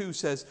 24:2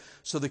 says,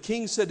 "So the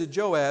king said to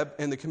Joab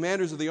and the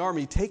commanders of the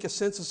army, take a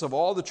census of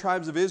all the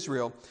tribes of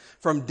Israel,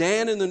 from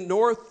Dan in the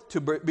north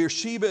to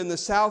Beersheba in the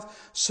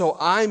south, so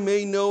I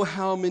may know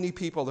how many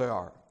people there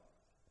are."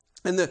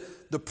 And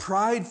the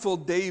prideful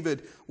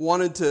David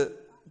wanted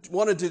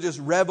to just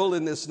revel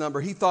in this number.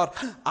 He thought,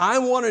 I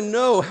want to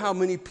know how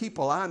many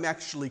people I'm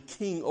actually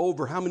king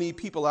over, how many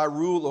people I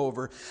rule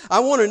over.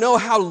 I want to know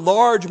how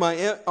large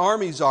my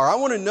armies are. I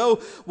want to know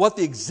what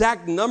the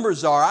exact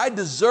numbers are. I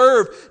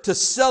deserve to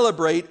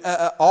celebrate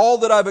all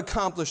that I've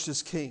accomplished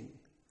as king.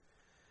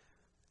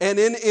 And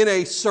in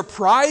a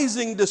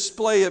surprising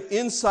display of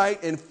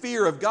insight and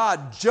fear of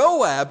God,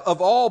 Joab, of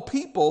all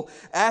people,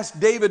 asked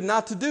David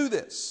not to do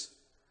this.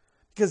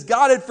 Because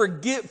God had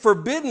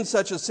forbidden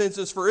such a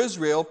census for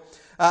Israel.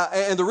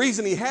 And the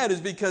reason he had is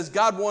because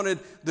God wanted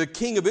the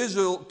king of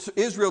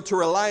Israel to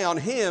rely on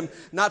him,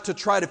 not to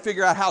try to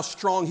figure out how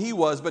strong he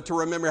was, but to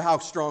remember how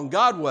strong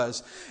God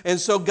was. And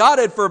so God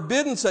had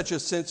forbidden such a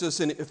census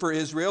for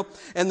Israel.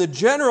 And the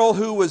general,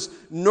 who was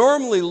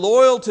normally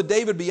loyal to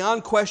David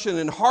beyond question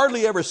and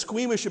hardly ever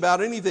squeamish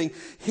about anything,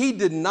 he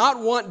did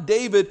not want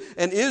David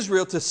and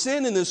Israel to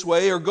sin in this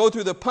way or go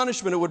through the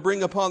punishment it would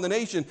bring upon the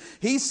nation.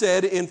 He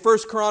said in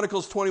 1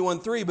 Chronicles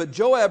 21:3, but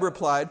Joab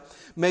replied,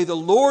 "May the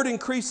Lord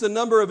increase the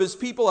number number of his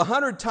people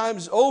 100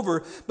 times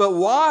over. But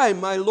why,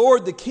 my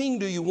lord the king,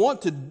 do you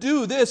want to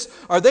do this?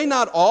 Are they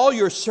not all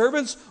your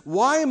servants?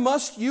 Why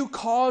must you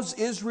cause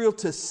Israel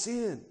to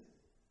sin?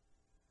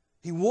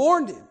 He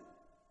warned him.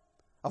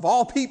 Of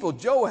all people,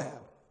 Joab.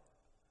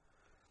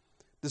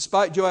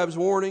 Despite Joab's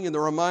warning and the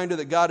reminder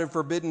that God had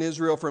forbidden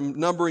Israel from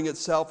numbering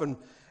itself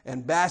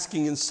and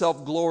basking in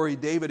self-glory,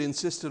 David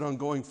insisted on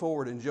going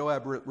forward, and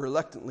Joab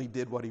reluctantly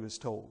did what he was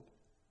told.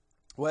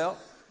 Well,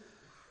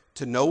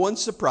 to no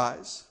one's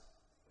surprise,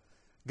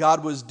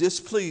 God was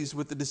displeased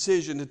with the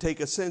decision to take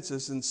a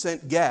census and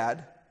sent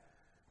Gad,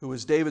 who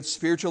was David's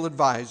spiritual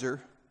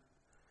advisor.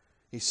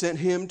 He sent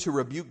him to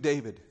rebuke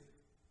David.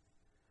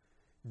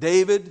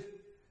 David,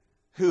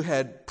 who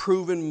had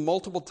proven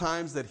multiple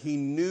times that he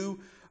knew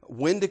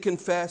when to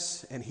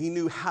confess and he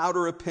knew how to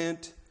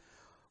repent,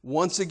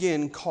 once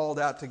again called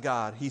out to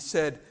God. He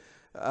said,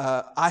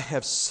 I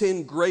have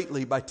sinned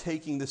greatly by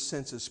taking this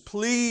census.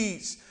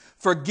 Please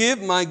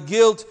forgive my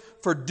guilt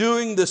for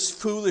doing this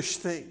foolish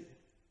thing.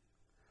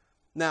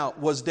 Now,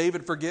 was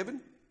David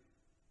forgiven?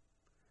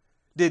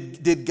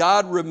 Did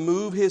God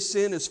remove his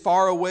sin as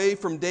far away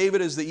from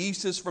David as the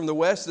east is from the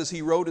west, as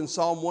he wrote in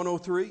Psalm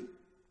 103?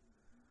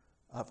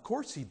 Of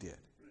course he did.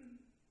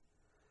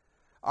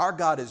 Our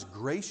God is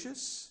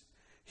gracious.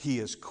 He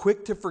is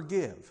quick to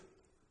forgive.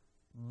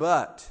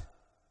 But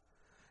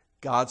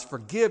God's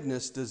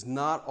forgiveness does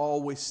not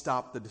always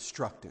stop the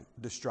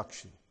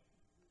destruction.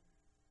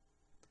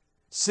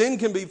 Sin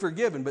can be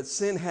forgiven, but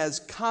sin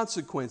has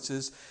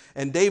consequences.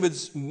 And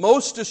David's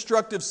most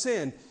destructive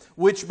sin,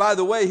 which, by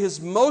the way, his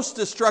most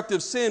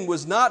destructive sin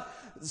was not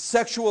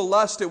sexual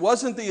lust. It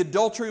wasn't the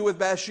adultery with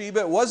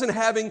Bathsheba. It wasn't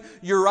having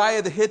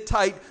Uriah the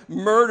Hittite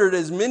murdered,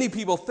 as many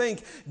people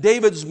think.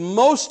 David's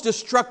most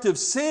destructive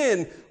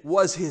sin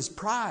was his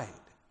pride.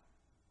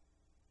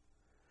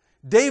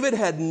 David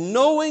had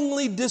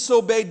knowingly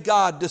disobeyed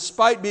God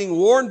despite being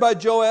warned by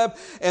Joab,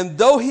 and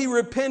though he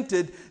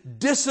repented,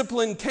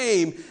 discipline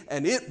came,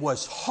 and it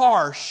was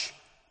harsh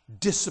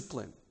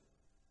discipline.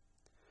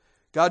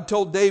 God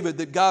told David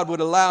that God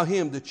would allow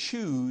him to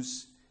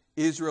choose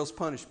Israel's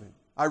punishment.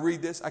 I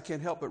read this, I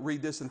can't help but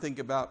read this and think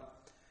about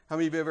how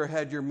many of you ever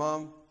had your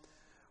mom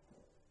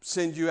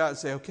send you out and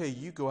say, okay,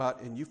 you go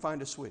out and you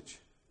find a switch.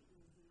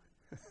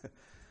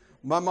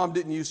 My mom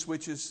didn't use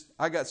switches.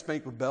 I got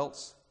spanked with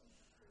belts.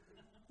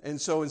 And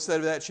so instead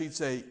of that, she'd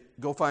say,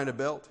 go find a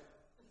belt.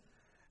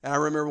 And I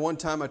remember one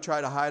time I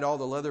tried to hide all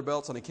the leather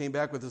belts and I came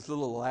back with this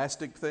little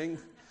elastic thing.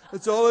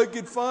 That's all I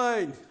could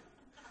find.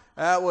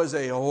 That was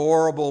a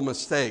horrible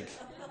mistake,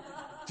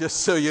 just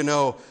so you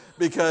know,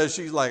 because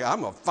she's like,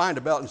 I'm going to find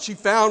a belt. And she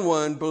found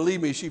one.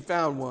 Believe me, she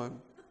found one.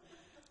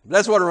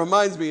 That's what it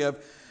reminds me of.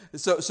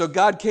 So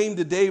God came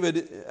to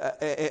David,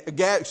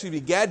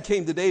 Gad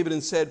came to David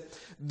and said,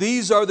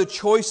 these are the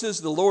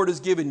choices the Lord has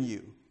given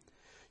you.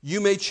 You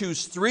may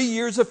choose 3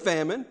 years of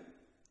famine,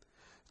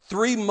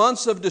 3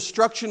 months of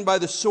destruction by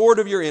the sword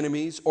of your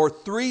enemies, or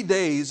 3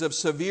 days of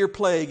severe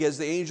plague as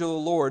the angel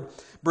of the Lord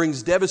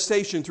brings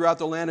devastation throughout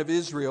the land of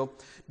Israel.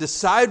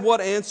 Decide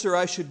what answer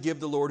I should give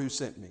the Lord who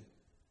sent me.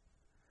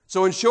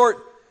 So in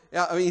short,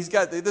 I mean,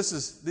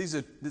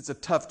 it's a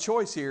tough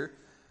choice here,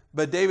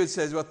 but David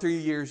says, well, 3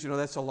 years,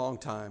 that's a long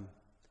time.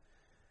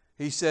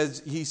 He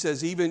says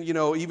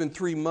even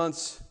 3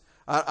 months,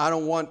 I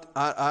don't want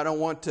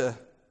to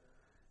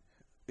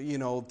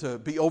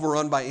be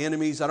overrun by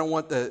enemies. I don't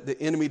want the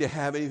enemy to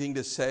have anything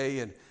to say.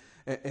 And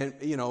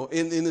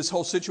in this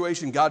whole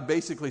situation, God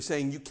basically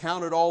saying, you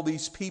counted all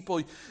these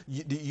people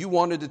you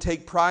wanted to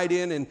take pride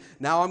in, and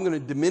now I'm going to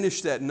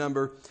diminish that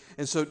number.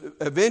 And so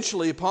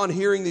eventually, upon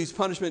hearing these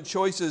punishment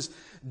choices,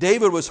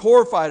 David was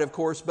horrified, of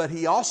course, but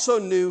he also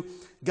knew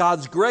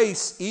God's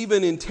grace,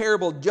 even in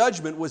terrible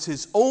judgment, was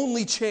his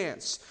only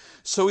chance.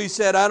 So he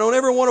said, I don't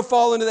ever want to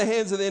fall into the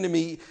hands of the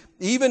enemy.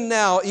 Even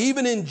now,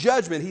 even in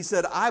judgment, he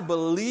said, I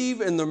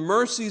believe in the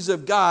mercies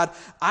of God.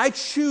 I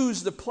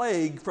choose the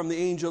plague from the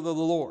angel of the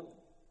Lord.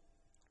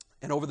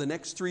 And over the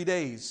next 3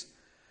 days,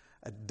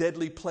 a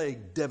deadly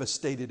plague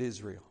devastated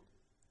Israel.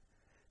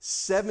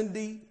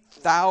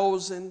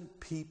 70,000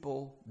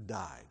 people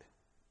died.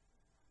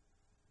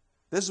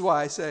 This is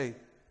why I say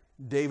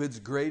David's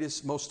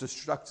greatest, most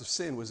destructive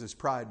sin was his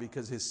pride,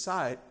 because his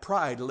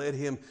pride led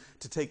him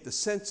to take the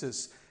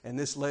census, and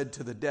this led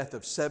to the death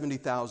of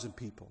 70,000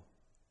 people.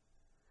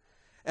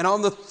 And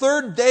on the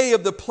 3rd day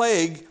of the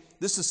plague,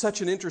 this is such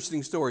an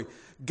interesting story,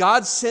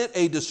 God sent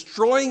a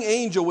destroying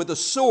angel with a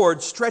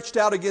sword stretched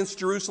out against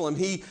Jerusalem.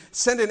 He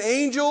sent an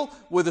angel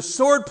with a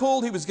sword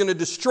pulled. He was going to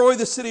destroy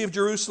the city of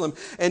Jerusalem.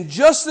 And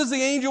just as the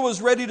angel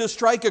was ready to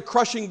strike a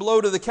crushing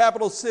blow to the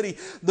capital city,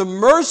 the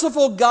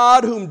merciful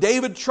God whom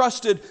David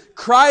trusted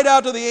cried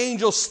out to the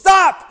angel,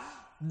 stop!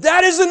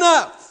 That is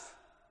enough!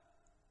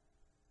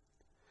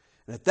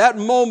 And at that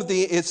moment,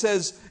 it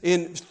says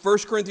in 1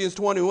 Corinthians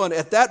 21,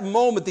 at that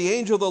moment the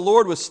angel of the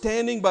Lord was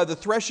standing by the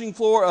threshing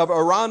floor of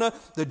Araunah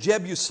the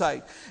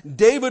Jebusite.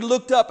 David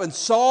looked up and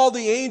saw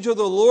the angel of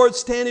the Lord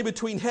standing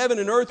between heaven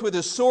and earth with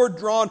his sword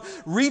drawn,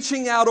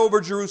 reaching out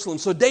over Jerusalem.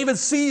 So David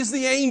sees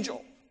the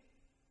angel.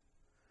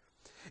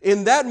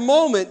 In that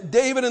moment,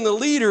 David and the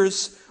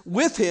leaders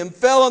with him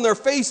fell on their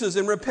faces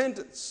in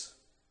repentance.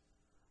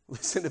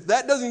 Listen, if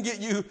that doesn't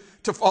get you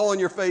to fall on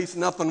your face,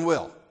 nothing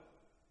will.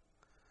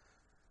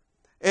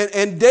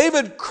 And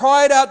David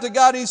cried out to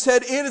God. He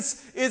said,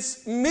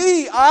 it's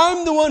me.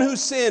 I'm the one who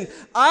sinned.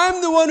 I'm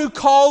the one who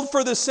called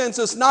for the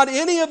census, not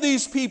any of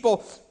these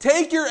people.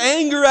 Take your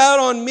anger out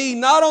on me,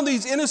 not on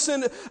these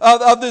innocent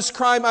of this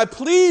crime. I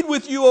plead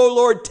with you, O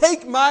Lord,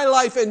 take my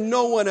life and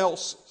no one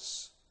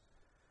else's.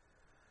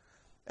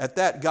 At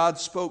that, God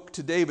spoke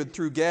to David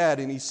through Gad,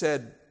 and he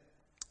said,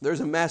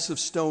 there's a massive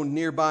stone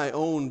nearby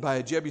owned by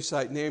a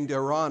Jebusite named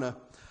Araunah,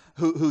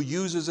 who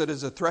uses it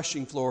as a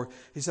threshing floor.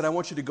 He said, I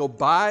want you to go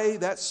buy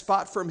that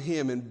spot from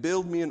him and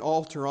build me an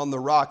altar on the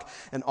rock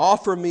and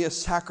offer me a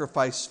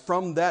sacrifice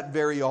from that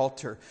very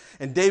altar.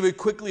 And David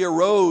quickly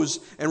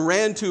arose and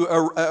ran to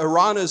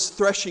Araunah's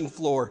threshing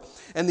floor.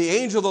 And the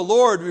angel of the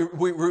Lord,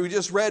 we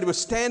just read, was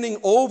standing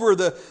over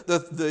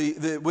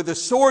with the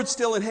sword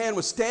still in hand,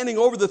 was standing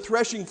over the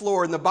threshing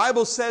floor. And the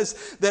Bible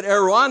says that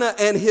Araunah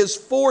and his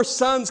 4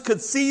 sons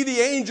could see the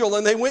angel,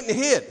 and they went and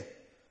hid.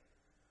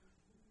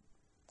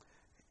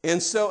 And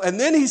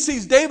then he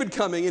sees David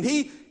coming, and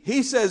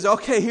he says,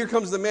 okay, here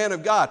comes the man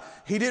of God.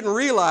 He didn't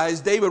realize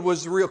David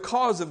was the real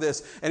cause of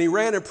this, and he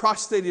ran and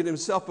prostrated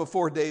himself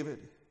before David.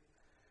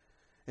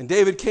 And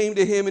David came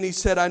to him, and he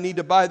said, I need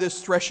to buy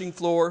this threshing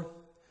floor.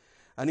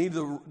 I need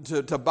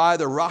to buy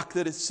the rock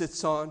that it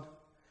sits on.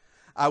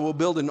 I will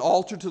build an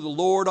altar to the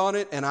Lord on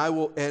it, and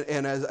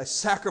and as a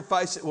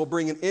sacrifice, it will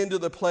bring an end to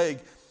the plague.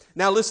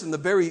 Now listen, the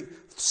very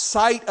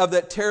sight of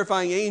that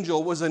terrifying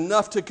angel was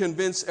enough to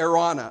convince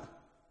Araunah.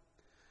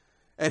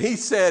 And he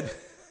said,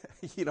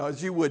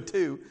 as you would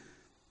too,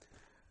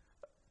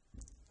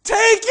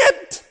 take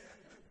it!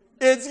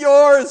 It's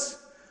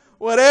yours.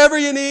 Whatever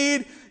you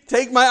need.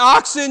 Take my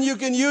oxen, you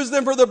can use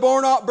them for the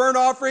burnt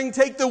offering.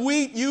 Take the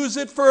wheat, use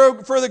it for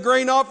the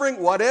grain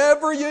offering.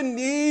 Whatever you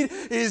need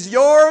is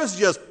yours.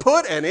 Just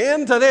put an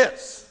end to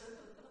this.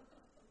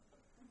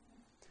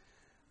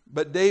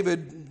 But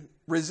David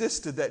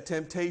resisted that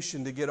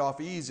temptation to get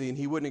off easy, and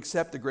he wouldn't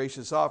accept the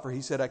gracious offer.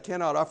 He said, I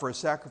cannot offer a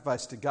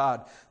sacrifice to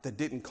God that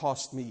didn't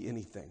cost me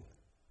anything.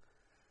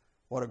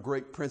 What a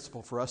great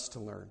principle for us to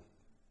learn.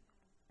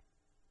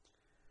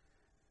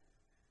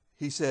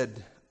 He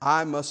said,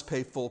 I must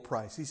pay full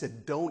price. He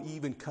said, don't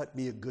even cut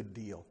me a good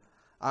deal.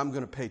 I'm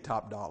going to pay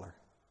top dollar.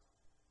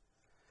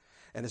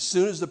 And as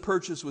soon as the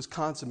purchase was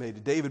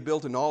consummated, David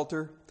built an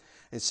altar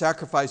and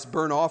sacrificed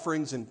burnt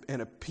offerings and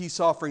a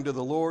peace offering to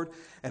the Lord.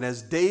 And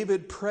as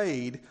David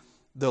prayed,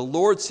 the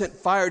Lord sent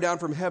fire down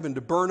from heaven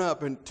to burn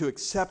up and to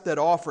accept that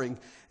offering,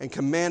 and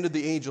commanded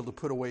the angel to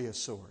put away his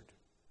sword.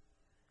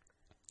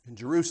 And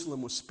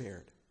Jerusalem was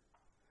spared.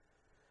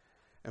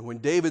 And when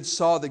David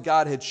saw that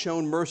God had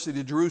shown mercy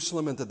to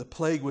Jerusalem and that the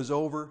plague was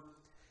over,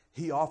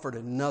 he offered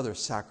another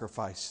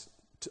sacrifice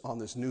on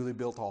this newly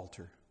built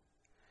altar.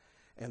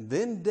 And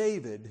then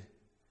David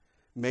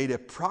made a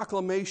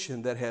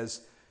proclamation that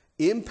has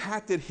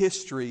impacted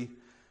history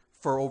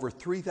for over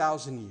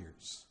 3,000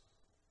 years.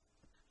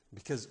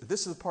 Because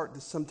this is the part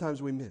that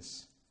sometimes we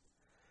miss.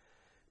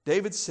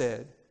 David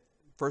said,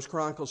 1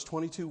 Chronicles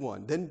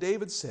 22:1, then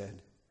David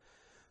said,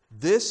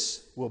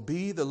 this will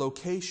be the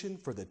location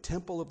for the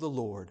temple of the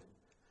Lord,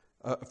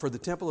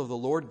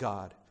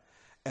 God,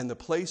 and the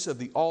place of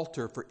the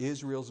altar for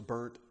Israel's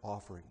burnt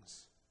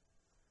offerings.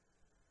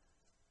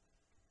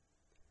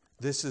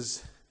 This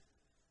is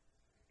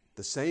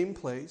the same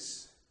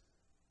place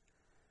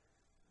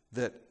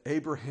that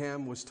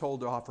Abraham was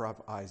told to offer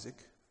up Isaac.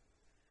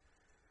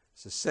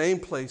 It's the same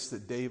place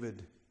that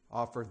David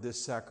offered this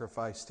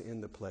sacrifice to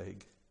end the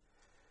plague.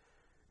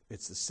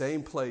 It's the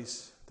same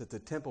place that the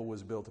temple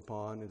was built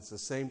upon. It's the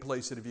same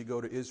place that if you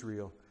go to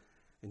Israel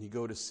and you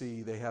go to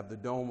see, they have the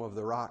Dome of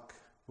the Rock,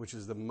 which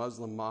is the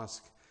Muslim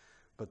mosque,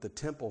 but the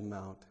Temple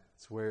Mount,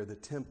 it's where the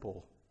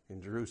temple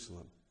in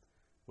Jerusalem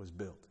was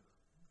built.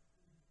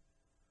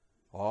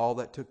 All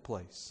that took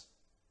place.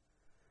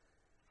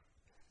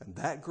 And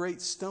that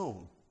great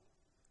stone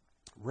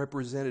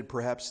represented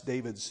perhaps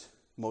David's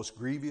most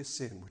grievous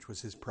sin, which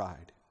was his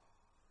pride.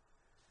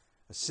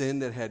 A sin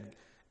that had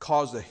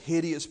caused a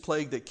hideous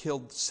plague that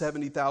killed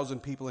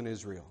 70,000 people in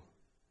Israel.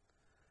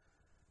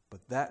 But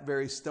that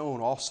very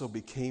stone also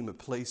became a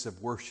place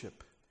of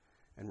worship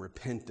and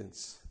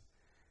repentance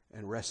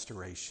and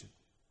restoration.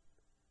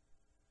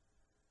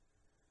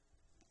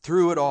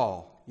 Through it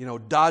all,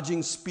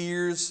 dodging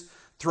spears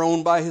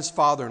thrown by his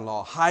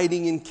father-in-law,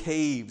 hiding in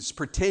caves,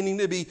 pretending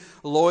to be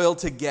loyal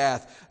to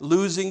Gath,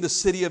 losing the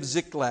city of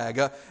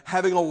Ziklag,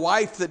 having a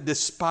wife that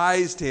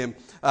despised him,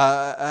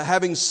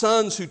 having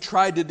sons who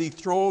tried to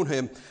dethrone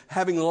him,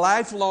 having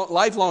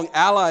lifelong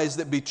allies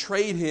that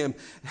betrayed him,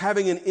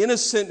 having an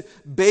innocent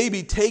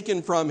baby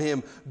taken from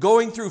him,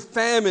 going through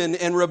famine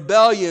and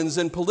rebellions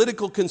and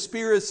political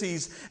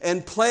conspiracies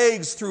and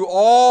plagues. Through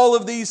all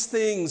of these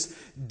things,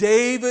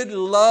 David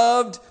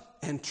loved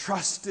and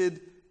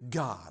trusted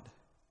God.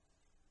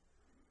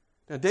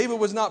 Now, David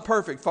was not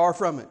perfect, far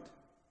from it.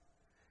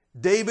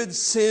 David's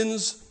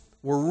sins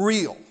were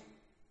real.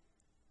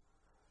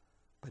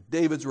 But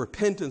David's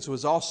repentance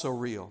was also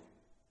real,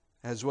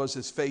 as was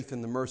his faith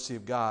in the mercy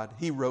of God.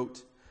 He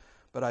wrote,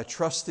 "But I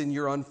trust in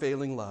your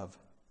unfailing love.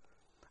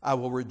 I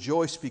will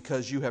rejoice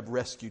because you have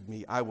rescued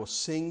me. I will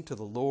sing to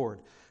the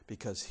Lord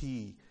because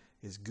He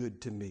is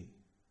good to me."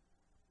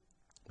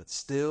 But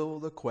still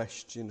the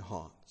question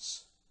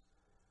haunts.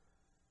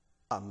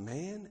 A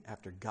man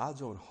after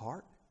God's own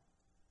heart?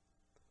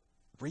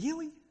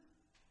 Really?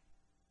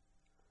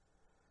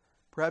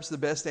 Perhaps the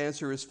best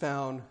answer is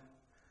found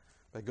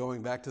by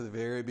going back to the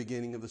very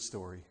beginning of the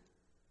story.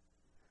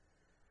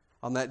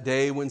 On that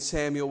day when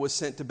Samuel was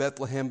sent to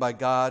Bethlehem by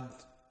God,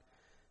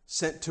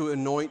 sent to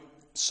anoint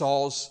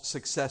Saul's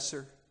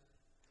successor,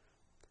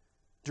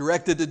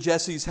 directed to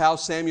Jesse's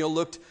house, Samuel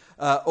looked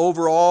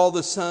over all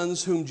the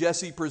sons whom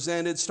Jesse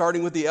presented,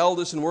 starting with the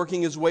eldest and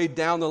working his way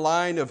down the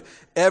line of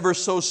ever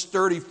so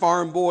sturdy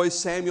farm boys.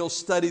 Samuel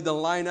studied the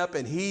lineup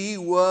and he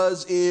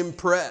was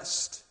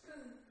impressed.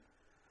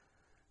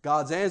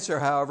 God's answer,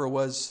 however,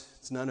 was,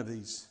 it's none of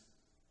these.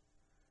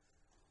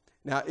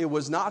 Now, it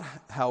was not,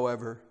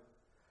 however,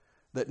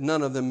 that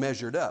none of them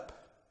measured up.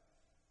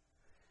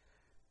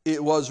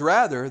 It was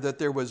rather that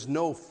there was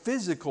no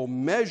physical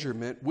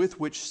measurement with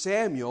which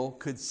Samuel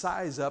could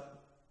size up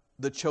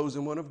the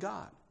chosen one of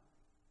God.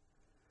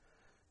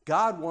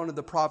 God wanted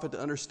the prophet to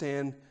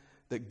understand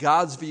that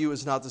God's view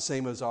is not the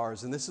same as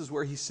ours. And this is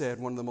where he said,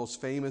 one of the most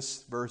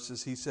famous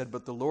verses, he said,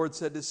 "But the Lord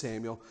said to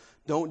Samuel,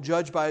 don't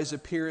judge by his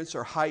appearance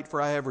or height,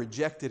 for I have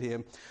rejected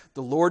him.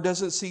 The Lord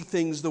doesn't see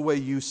things the way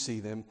you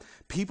see them.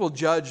 People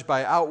judge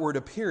by outward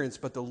appearance,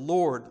 but the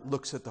Lord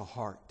looks at the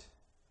heart."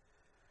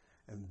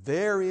 And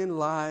therein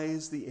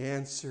lies the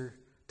answer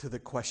to the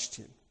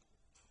question.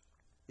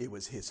 It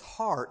was his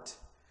heart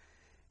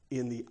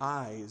in the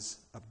eyes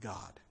of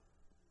God.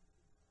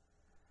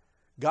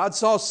 God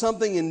saw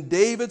something in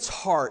David's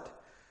heart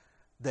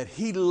that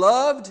he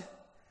loved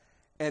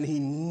and he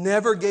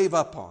never gave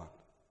up on.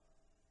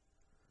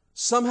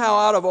 Somehow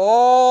out of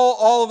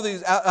all of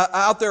these,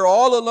 out there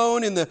all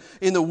alone in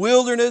the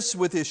wilderness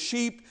with his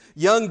sheep,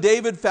 young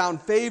David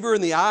found favor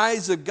in the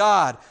eyes of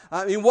God.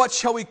 I mean, what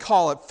shall we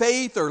call it?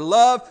 Faith or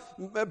love?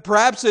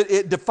 Perhaps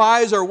it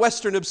defies our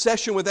Western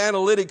obsession with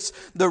analytics.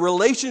 The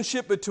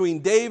relationship between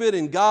David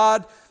and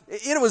God,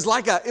 it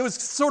was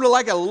sort of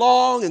like a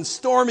long and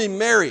stormy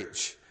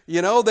marriage.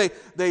 You know, they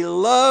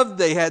loved,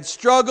 they had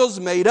struggles,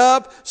 made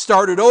up,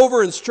 started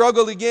over and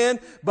struggled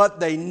again, but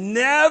they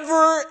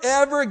never,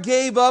 ever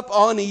gave up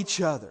on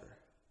each other.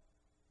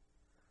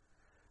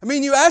 I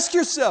mean, you ask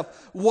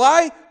yourself,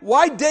 why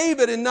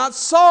David and not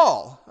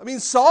Saul? I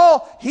mean,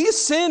 Saul, he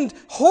sinned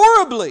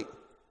horribly,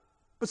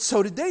 but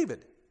so did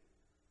David.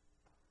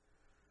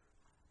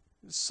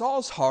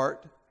 Saul's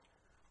heart,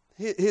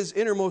 his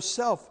innermost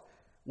self,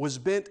 was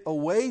bent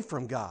away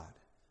from God.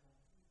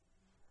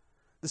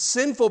 The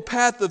sinful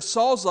path of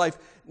Saul's life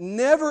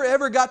never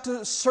ever got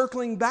to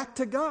circling back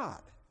to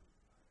God.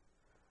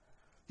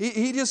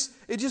 It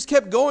just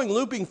kept going,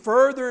 looping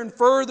further and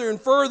further and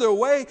further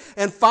away,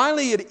 and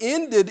finally it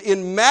ended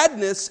in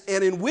madness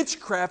and in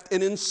witchcraft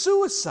and in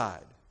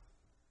suicide.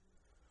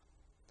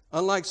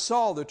 Unlike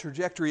Saul, the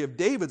trajectory of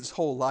David's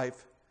whole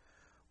life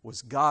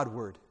was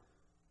Godward.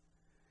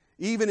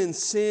 Even in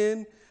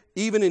sin,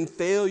 even in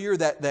failure,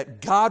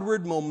 that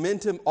Godward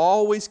momentum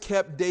always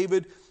kept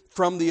David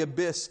from the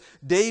abyss.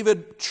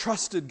 David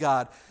trusted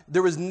God.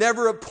 There was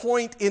never a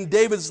point in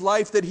David's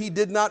life that he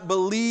did not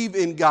believe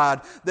in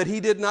God, that he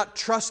did not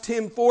trust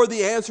Him for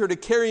the answer to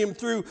carry him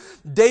through.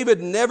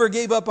 David never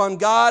gave up on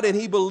God, and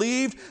he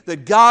believed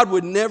that God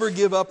would never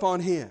give up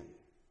on him.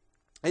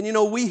 And you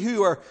know, we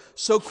who are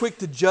so quick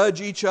to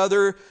judge each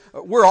other,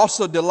 we're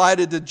also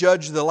delighted to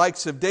judge the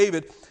likes of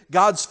David.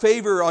 God's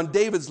favor on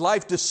David's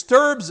life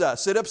disturbs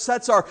us. It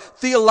upsets our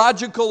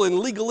theological and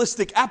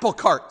legalistic apple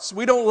carts.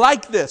 We don't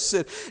like this.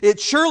 It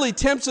surely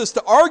tempts us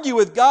to argue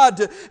with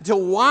God, to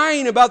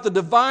whine about the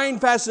divine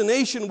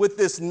fascination with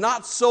this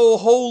not so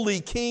holy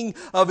king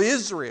of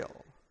Israel.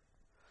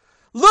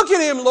 Look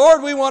at him,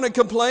 Lord, we want to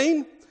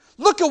complain.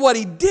 Look at what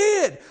he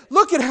did.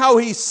 Look at how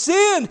he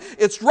sinned.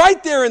 It's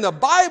right there in the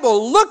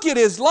Bible. Look at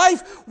his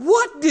life.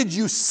 What did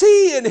you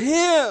see in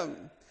him?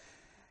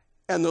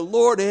 And the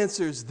Lord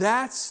answers,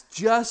 that's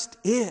just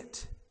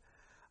it.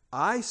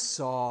 I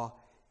saw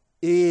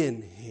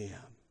in him.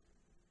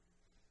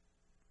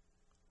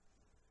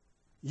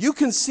 You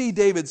can see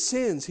David's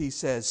sins, he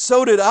says.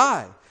 So did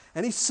I.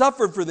 And he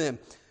suffered for them.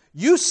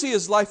 You see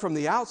his life from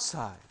the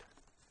outside.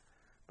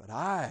 But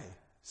I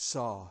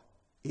saw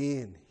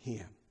in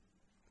him.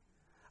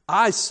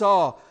 I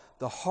saw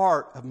the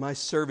heart of my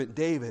servant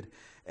David,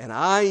 and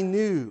I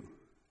knew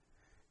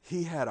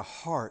he had a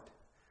heart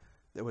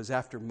that was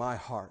after my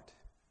heart.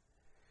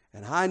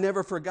 And I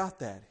never forgot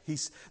that.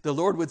 The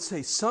Lord would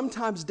say,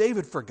 sometimes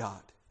David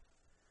forgot,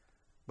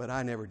 but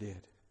I never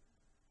did.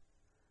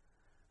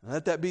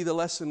 Let that be the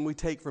lesson we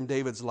take from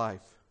David's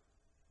life.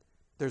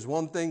 There's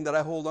one thing that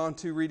I hold on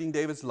to reading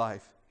David's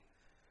life.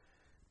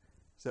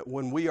 Is that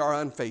when we are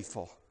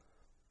unfaithful,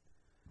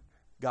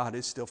 God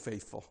is still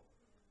faithful.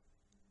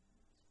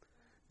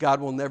 God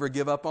will never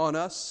give up on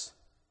us.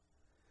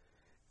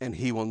 And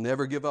He will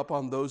never give up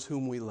on those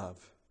whom we love.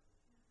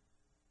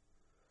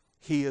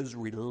 He is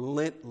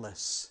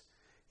relentless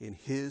in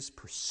His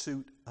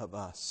pursuit of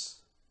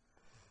us.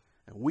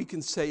 And we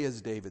can say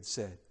as David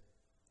said,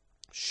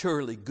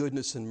 surely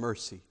goodness and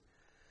mercy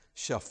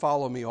shall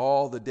follow me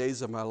all the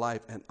days of my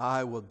life, and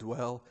I will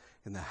dwell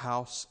in the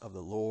house of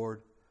the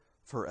Lord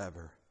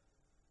forever.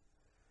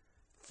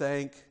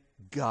 Thank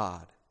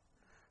God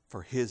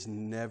for His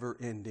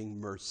never-ending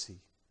mercy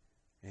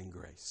and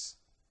grace.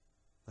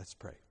 Let's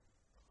pray.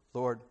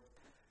 Lord,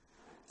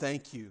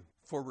 thank You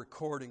for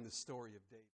recording the story of David.